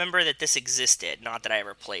 I remember that this existed. Not that I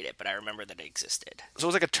ever played it, but I remember that it existed. So it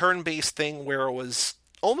was like a turn-based thing where it was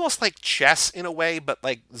almost like chess in a way, but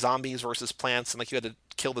like zombies versus plants, and like you had to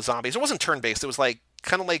kill the zombies. It wasn't turn-based. It was like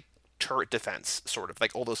kind of like turret defense, sort of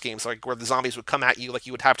like all those games, like where the zombies would come at you, like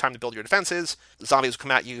you would have time to build your defenses. The zombies would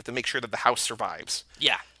come at you to make sure that the house survives.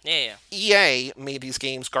 Yeah. EA made these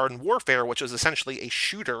games Garden Warfare, which was essentially a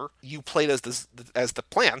shooter. You played as the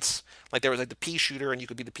plants. Like there was like the pea shooter, and you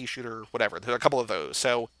could be the pea shooter, whatever. There are a couple of those.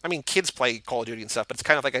 So I mean, kids play Call of Duty and stuff, but it's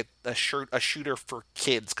kind of like a shooter for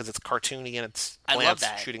kids because it's cartoony and it's plants I love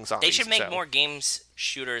that. shooting zombies. They should make more games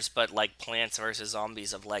shooters, but like Plants vs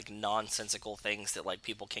Zombies of like nonsensical things that like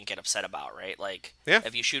people can get upset about, right? Like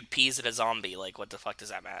if you shoot peas at a zombie, like what the fuck does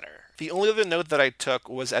that matter? The only other note that I took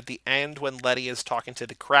was at the end when Letty is talking to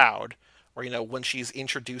the crowd, or when she's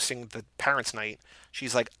introducing the parents' night,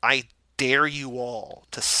 she's like, "I dare you all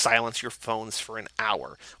to silence your phones for an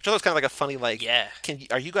hour," which I thought was kind of like a funny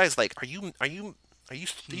are you guys like are you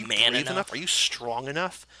man brave enough? Are you strong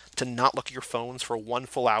enough to not look at your phones for 1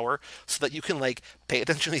 full hour so that you can like pay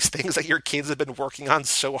attention to these things that your kids have been working on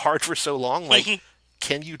so hard for so long? Like,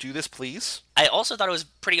 can you do this, please? I also thought it was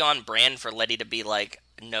pretty on brand for Letty to be like,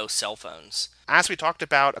 no cell phones. As we talked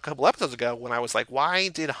about a couple episodes ago, when I was like, why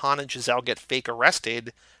did Han and Giselle get fake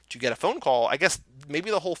arrested to get a phone call? I guess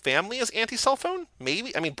maybe the whole family is anti-cell phone?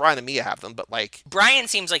 Maybe? I mean, Brian and Mia have them, but like... Brian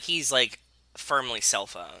seems like he's like firmly cell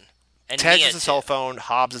phone. And Tej Mia is a cell phone.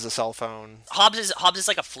 Hobbs is a cell phone. Hobbs is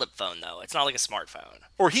like a flip phone, though. It's not like a smartphone.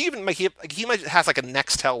 Or he might has like a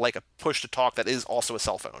Nextel, like a push to talk that is also a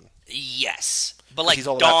cell phone. Yes, but like he's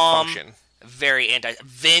all Dom, about function.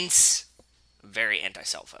 Vince, very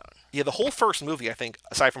anti-cell phone. Yeah, the whole first movie, I think,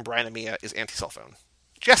 aside from Brian and Mia, is anti-cell phone.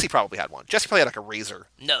 Jesse probably had one. Jesse probably had like a Razor.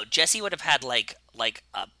 No, Jesse would have had like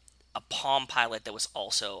a Palm Pilot that was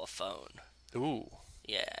also a phone. Ooh.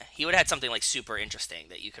 Yeah, he would have had something like super interesting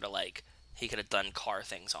that you could have he could have done car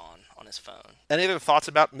things on his phone. Any other thoughts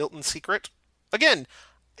about Milton's Secret? Again,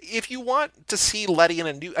 if you want to see Letty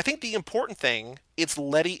in I think the important thing, it's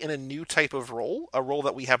Letty in a new type of role, a role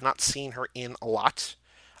that we have not seen her in a lot.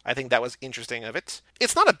 I think that was interesting of it.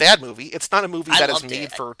 It's not a bad movie. It's not a movie that is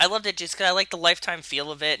made for... I loved it just because I like the Lifetime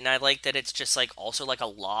feel of it, and I like that it's just like also like a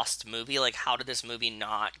lost movie. Like, how did this movie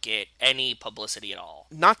not get any publicity at all?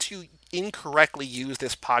 Not to incorrectly use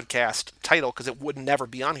this podcast title, because it would never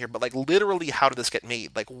be on here, but like literally, how did this get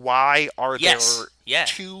made? Like, why are there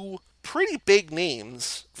two pretty big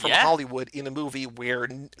names from Hollywood in a movie where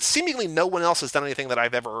seemingly no one else has done anything that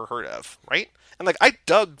I've ever heard of, right? And like, I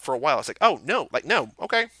dug for a while. I was like, oh, no,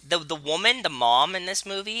 okay. The woman, the mom in this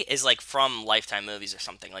movie is like from Lifetime movies or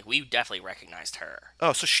something. Like, we definitely recognized her.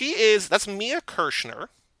 Oh, so that's Mia Kirshner.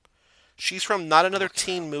 She's from Not Another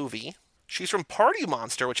Teen Movie. She's from Party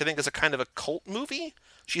Monster, which I think is a kind of a cult movie.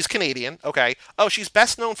 She's Canadian. Okay. Oh, she's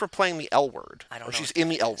best known for playing the L Word. I don't know. She's in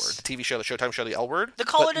the L Word, the TV show, the Showtime show, the L Word. The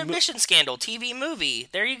College Admission Scandal TV movie.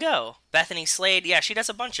 There you go. Bethany Slade. Yeah, she does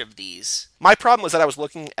a bunch of these. My problem was that I was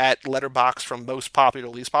looking at Letterboxd from most popular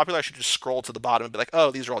to least popular. I should just scroll to the bottom and be like,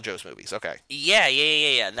 oh, these are all Joe's movies. Okay.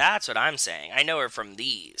 Yeah. That's what I'm saying. I know her from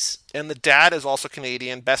these. And the dad is also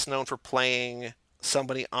Canadian, best known for playing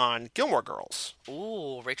somebody on Gilmore Girls.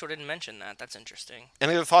 Ooh, Rachel didn't mention that. That's interesting.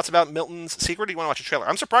 Any other thoughts about Milton's Secret? Or do you want to watch a trailer?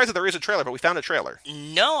 I'm surprised that there is a trailer, but we found a trailer.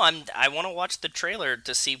 No, I want to watch the trailer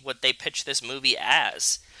to see what they pitch this movie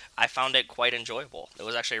as. I found it quite enjoyable. It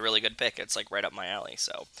was actually a really good pick. It's like right up my alley.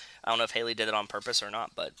 So I don't know if Haley did it on purpose or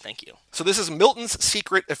not, but thank you. So this is Milton's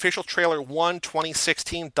Secret official trailer 1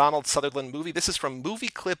 2016 Donald Sutherland movie. This is from Movie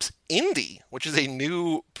Clips Indie, which is a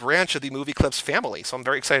new branch of the Movie Clips family. So I'm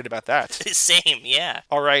very excited about that. Same, yeah.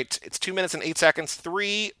 All right. It's 2 minutes and 8 seconds.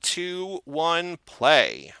 3, 2, 1,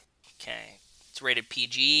 play. Okay. It's rated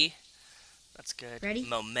PG. That's good. Ready?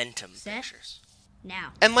 Momentum Set. Pictures.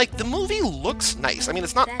 Now. And like the movie looks nice. I mean,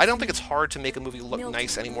 it's not. I don't think it's hard to make a movie look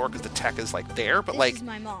nice anymore because the tech is like there. But like,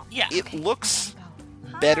 yeah, it looks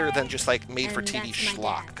better than just like made for TV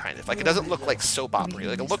schlock kind of. Like it doesn't look like soap opera.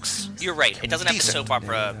 Like it looks. You're right. It doesn't have the decent. soap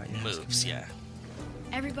opera moves. Yeah.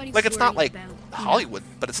 Like it's not like Hollywood,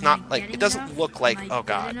 but it's not like it doesn't look like oh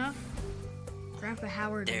god. Grandpa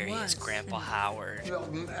Howard. There he is, Grandpa Howard.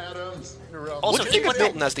 Milton Adams. What do you think of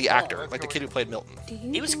Milton as the actor, like the kid who played Milton?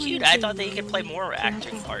 He was cute. I thought that he could play more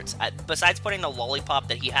acting parts. Besides putting the lollipop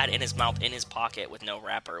that he had in his mouth in his pocket with no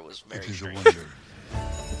wrapper was very strange. It's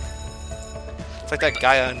like that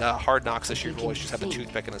guy on Hard Knocks this year who always just had the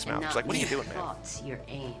toothpick in his mouth. He's like, what are you doing, man?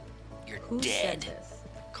 You're dead.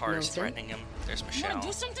 Car's threatening him. There's Michelle.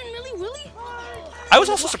 Do something, Willie? I was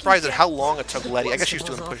also surprised at how long it took Letty. I guess she was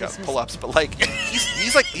doing pull-ups, but like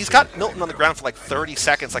he's got Milton on the ground for like 30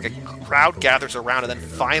 seconds. Like a crowd gathers around, and then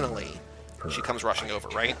finally she comes rushing over,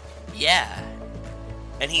 right? Yeah.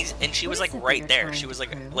 And she was like right there. She was like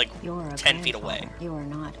 10 feet away. You are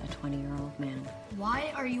not a 20-year-old man.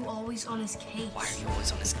 Why are you always on his case? Why are you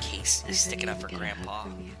always on his case? He's sticking up for Grandpa.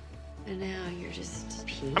 And now you're just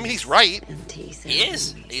I mean, he's right. He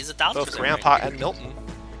is. He's 1,000% Both Grandpa right. and Milton.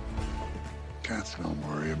 Cats don't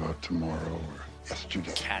worry about tomorrow or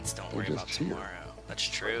yesterday. Cats don't They're worry about just here. tomorrow. That's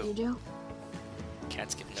true. do?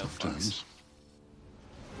 Cats give no fucks. Sometimes.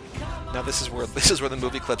 Now this is where the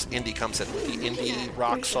movie clips indie comes in with the indie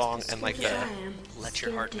rock song and like the Let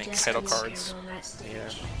your heart make title sense. cards. Yeah.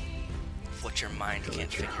 What your mind To can't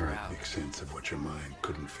let your figure heart out. make sense of what your mind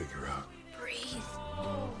couldn't figure out. Breathe.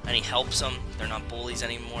 And he helps them. They're not bullies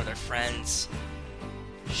anymore. They're friends.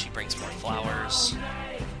 She brings more flowers.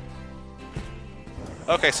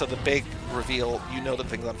 Okay, so the big reveal, you know that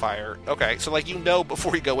thing's on fire. Okay, so like you know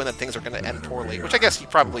before you go in that things are going to end poorly, which I guess you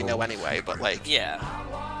probably know anyway, but like, Yeah.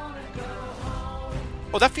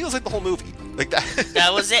 well, that feels like the whole movie. Like that.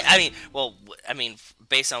 That was it. I mean,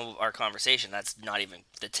 based on our conversation, that's not even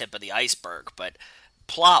the tip of the iceberg, but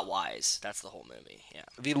plot-wise, that's the whole movie. Yeah.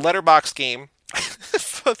 The letterbox game.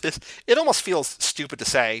 For this, it almost feels stupid to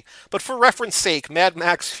say, but for reference sake, Mad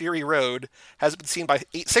Max Fury Road has been seen by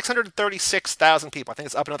 636,000 people. I think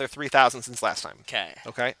it's up another 3,000 since last time. Okay.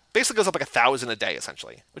 Okay? Basically goes up like 1,000 a day,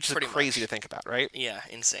 essentially, which is Pretty crazy much. to think about, right? Yeah,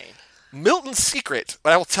 insane. Milton's Secret,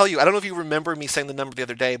 but I will tell you, I don't know if you remember me saying the number the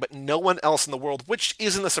other day, but no one else in the world, which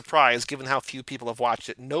isn't a surprise given how few people have watched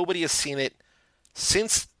it, nobody has seen it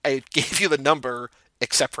since I gave you the number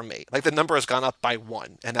except for me. Like the number has gone up by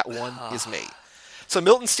 1, and that 1 is me. So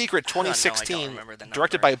Milton's Secret I don't 2016, remember the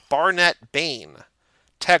directed number. by Barnett Bain.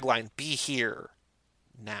 Tagline, be here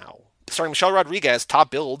now. Starring Michelle Rodriguez, top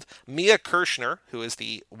billed, Mia Kirshner, who is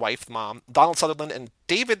the wife, mom, Donald Sutherland, and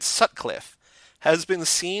David Sutcliffe, has been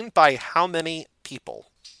seen by how many people?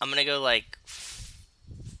 I'm gonna go like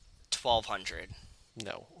 1,200.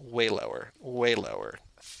 No, way lower. Way lower.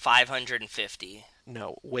 550.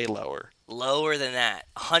 No, way lower. Lower than that.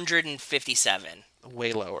 157.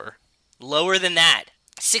 Way lower. Lower than that.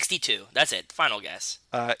 62. That's it. Final guess.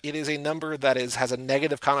 It is a number that has a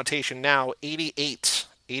negative connotation now. 88.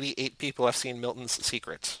 88 people have seen Milton's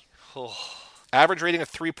Secret. Oh. Average rating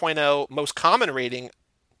of 3.0. Most common rating,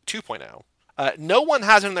 2.0. No one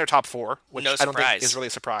has it in their top 4, which No I don't think surprise. is really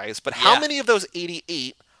a surprise. But Yeah. how many of those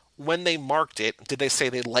 88, when they marked it, did they say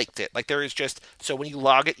they liked it? Like there is just, so when you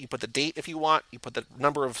log it, you put the date if you want, you put the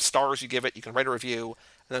number of stars you give it, you can write a review,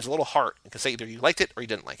 and there's a little heart. You can say either you liked it or you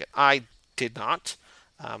didn't like it. I did not.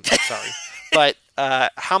 Sorry. But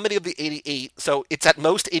how many of the 88, so it's at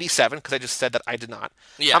most 87, because I just said that I did not.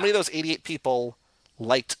 Yeah. How many of those 88 people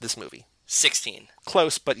liked this movie? 16.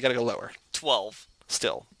 Close, but you gotta go lower. 12.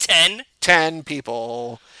 Still. 10. 10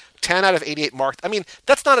 people. 10 out of 88 marked. I mean,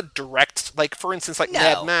 that's not a direct, like, for instance, like No.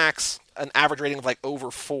 Mad Max, an average rating of, like,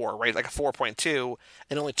 over 4, right? Like a 4.2,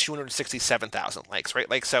 and only 267,000 likes, right?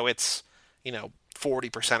 Like, so it's,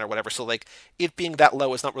 40% or whatever. So, like, it being that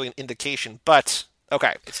low is not really an indication, but,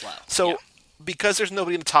 okay. It's low. So, Yeah. because there's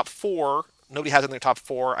nobody in the top 4, nobody has it in their top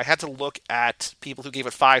 4, I had to look at people who gave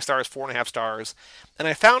it 5 stars, 4.5 stars, and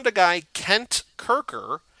I found a guy, Kent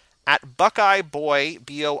Kirker, at Buckeye Boy,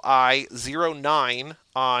 BOI09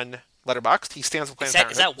 on Letterboxd. He stands with Planned Is that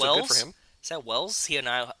Parenthood, so Wells? good for him. Is that Wells? Is he an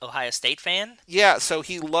Ohio State fan? Yeah, so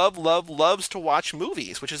he loves to watch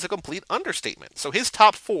movies, which is a complete understatement. So his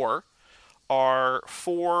top 4 are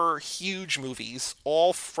 4 huge movies,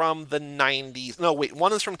 all from the 90s. No, wait,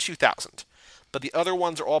 one is from 2000. But the other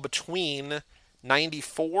ones are all between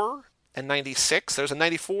 94 and 96. There's a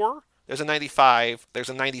 94, there's a 95, there's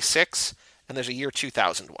a 96, and there's a year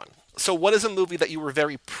 2001. So what is a movie that you were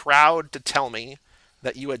very proud to tell me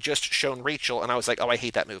that you had just shown Rachel, and I was like, oh, I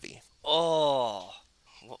hate that movie? Oh.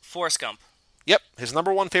 Forrest Gump. Yep, his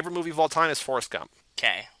number 1 favorite movie of all time is Forrest Gump.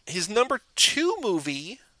 Okay. His number 2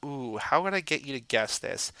 movie, ooh, how would I get you to guess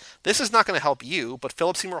this? This is not going to help you, but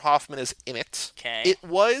Philip Seymour Hoffman is in it. Okay. It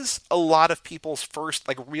was a lot of people's first,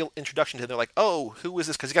 like, real introduction to him. They're like, oh, who is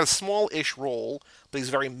this? Because he got a small-ish role, but he's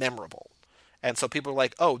very memorable. And so people are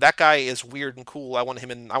like, oh, that guy is weird and cool. I want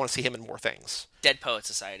to see him in more things. Dead Poet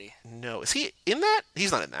Society. No. Is he in that?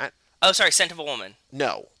 He's not in that. Oh, sorry, Scent of a Woman.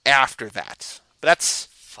 No. After that. But that's...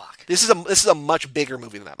 Fuck. This is a much bigger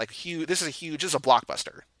movie than that. Like, huge. This is a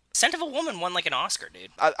blockbuster. Scent of a Woman won like an Oscar,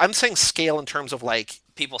 dude. I'm saying scale in terms of, like,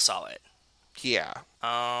 People saw it. yeah.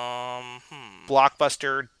 Hmm.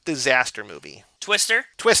 Blockbuster disaster movie. Twister.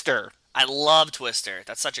 Twister. I love Twister.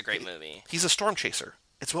 That's such a great movie. He's a storm chaser.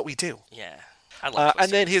 It's what we do. Yeah. I love Twister.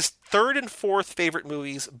 And then his 3rd and 4th favorite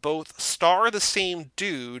movies both star the same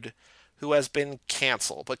dude who has been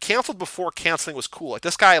canceled. But canceled before canceling was cool. Like,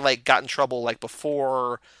 this guy, like, got in trouble, like,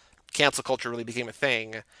 before cancel culture really became a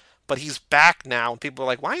thing. But he's back now, and people are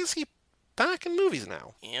like, why is he back in movies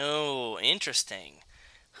now. Oh, interesting.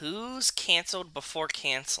 Who's canceled before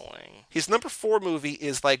canceling? His number 4 movie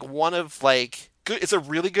is like one of like good. It's a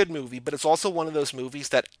really good movie, but it's also one of those movies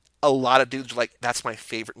that a lot of dudes are like, that's my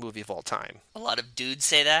favorite movie of all time. A lot of dudes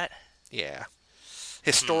say that? Yeah.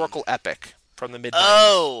 Historical epic from the mid-90s.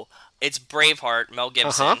 Oh, it's Braveheart, Mel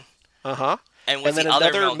Gibson. Uh-huh. And then the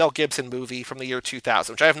another other Mel Gibson movie from the year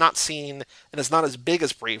 2000, which I have not seen, and is not as big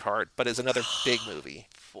as Braveheart, but is another big movie.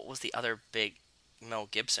 What was the other big Mel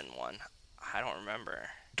Gibson one? I don't remember.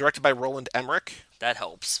 Directed by Roland Emmerich. That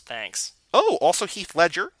helps. Thanks. Oh, also Heath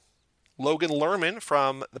Ledger. Logan Lerman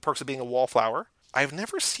from The Perks of Being a Wallflower. I've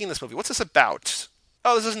never seen this movie. What's this about?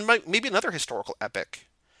 Oh, this is maybe another historical epic.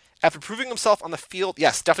 After proving himself on the field...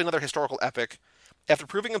 Yes, definitely another historical epic. After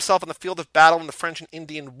proving himself on the field of battle in the French and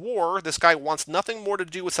Indian War, this guy wants nothing more to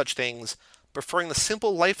do with such things, preferring the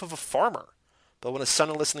simple life of a farmer. But when his son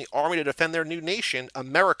enlists in the army to defend their new nation,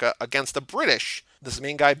 America, against the British, this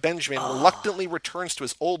main guy, Benjamin, reluctantly returns to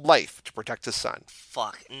his old life to protect his son.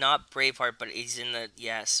 Fuck. Not Braveheart, but he's in the...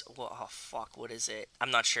 Yes. Oh, fuck. What is it?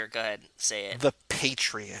 I'm not sure. Go ahead. Say it. The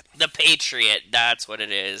Patriot. The Patriot. That's what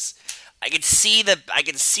it is. I could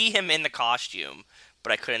see him in the costume,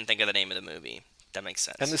 but I couldn't think of the name of the movie. That makes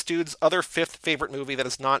sense. And this dude's other 5th favorite movie that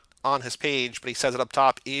is not on his page, but he says it up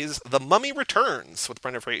top, is The Mummy Returns with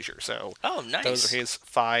Brendan Fraser. So oh, nice. Those are his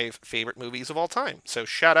 5 favorite movies of all time. So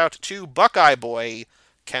shout out to Buckeye Boy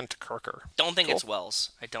Kent Kirker. Don't think it's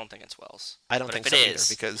Wells. I don't think it's Wells. I don't think so either,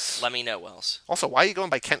 because... Let me know, Wells. Also, why are you going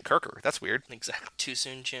by Kent Kirker? That's weird. Exactly. Too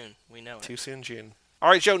soon, June. We know it. Too soon, June. All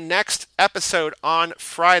right, Joe, next episode on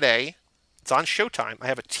Friday. It's on Showtime. I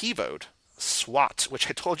have a TiVoed. SWAT, which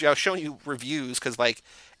I told you I was showing you reviews because like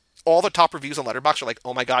all the top reviews on Letterboxd are like,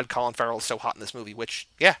 oh my god, Colin Farrell is so hot in this movie, which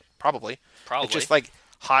yeah, probably. It's just like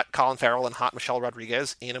hot Colin Farrell and hot Michelle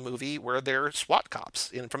Rodriguez in a movie where they're SWAT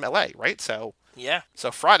cops from LA, right? So yeah. So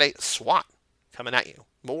Friday, SWAT coming at you.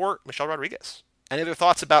 More Michelle Rodriguez. Any other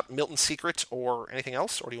thoughts about Milton's Secret or anything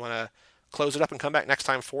else, or do you want to close it up and come back next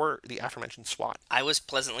time for the aforementioned SWAT? I was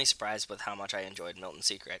pleasantly surprised with how much I enjoyed Milton's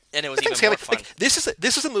Secret, and it was even more fun. Like,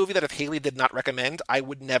 this is a movie that if Haley did not recommend, I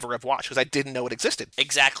would never have watched because I didn't know it existed.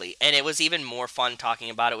 Exactly, and it was even more fun talking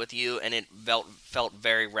about it with you, and it felt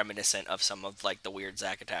very reminiscent of some of like the weird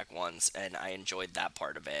Zack Attack ones, and I enjoyed that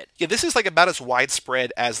part of it. Yeah, this is like about as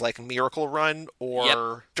widespread as like Miracle Run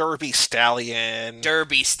or Derby Stallion.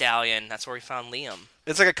 Derby Stallion, that's where we found Liam.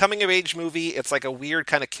 It's like a coming-of-age movie. It's like a weird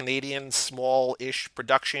kind of Canadian, small-ish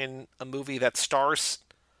production, a movie that stars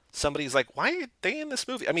somebody's like, why are they in this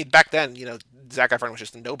movie? I mean, back then, you know, Zac Efron was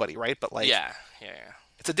just a nobody, right? But like, yeah.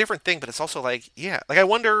 It's a different thing, but it's also like, yeah. Like, I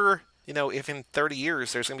wonder, you know, if in 30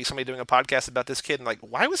 years there's going to be somebody doing a podcast about this kid and like,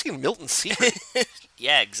 why was he in Milton's Secret?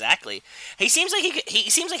 Yeah, exactly. He seems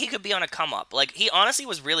like he could be on a come up. Like he honestly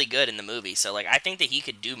was really good in the movie. So like I think that he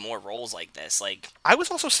could do more roles like this. Like I was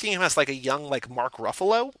also seeing him as like a young like Mark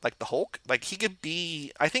Ruffalo, like the Hulk. Like he could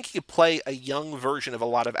be. I think he could play a young version of a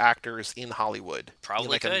lot of actors in Hollywood. Probably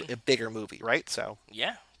in like could. a bigger movie, right? So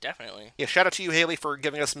yeah, definitely. Yeah, shout out to you, Haley, for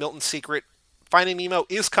giving us Milton's Secret. Finding Nemo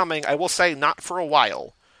is coming. I will say not for a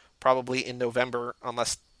while. Probably in November,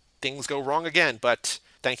 unless things go wrong again. But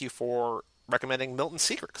thank you for recommending Milton's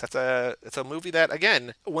Secret, because it's a movie that,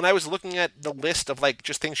 again, when I was looking at the list of like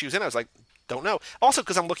just things she was in, I was like, don't know. Also,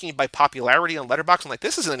 because I'm looking by popularity on Letterboxd, I'm like,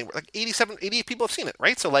 this isn't anywhere. Like 88 people have seen it,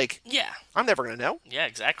 right? So like, yeah, I'm never gonna know. Yeah,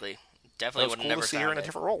 exactly. Definitely would have never to see her in a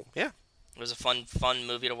different role. Yeah. It was a fun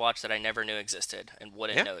movie to watch that I never knew existed and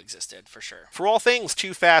wouldn't know existed, for sure. For all things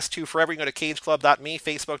Too Fast, Too Forever, you can go to cageclub.me,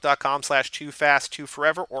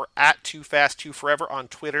 facebook.com/TooFast2Forever, or at TooFast2Forever on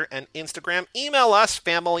Twitter and Instagram. Email us,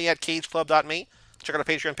 family@cageclub.me. Check out our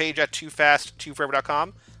Patreon page at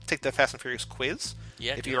TooFast2Forever.com. Take the Fast and Furious quiz.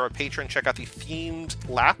 Yeah, if you're a patron, check out the themed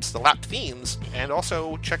laps, the lap themes, and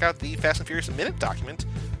also check out the Fast and Furious Minute document.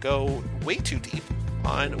 Go way too deep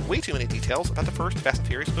on way too many details about the first Fast and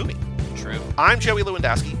Furious movie. True. I'm Joey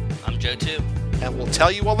Lewandowski. I'm Joe too. And we'll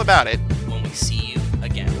tell you all about it when we see you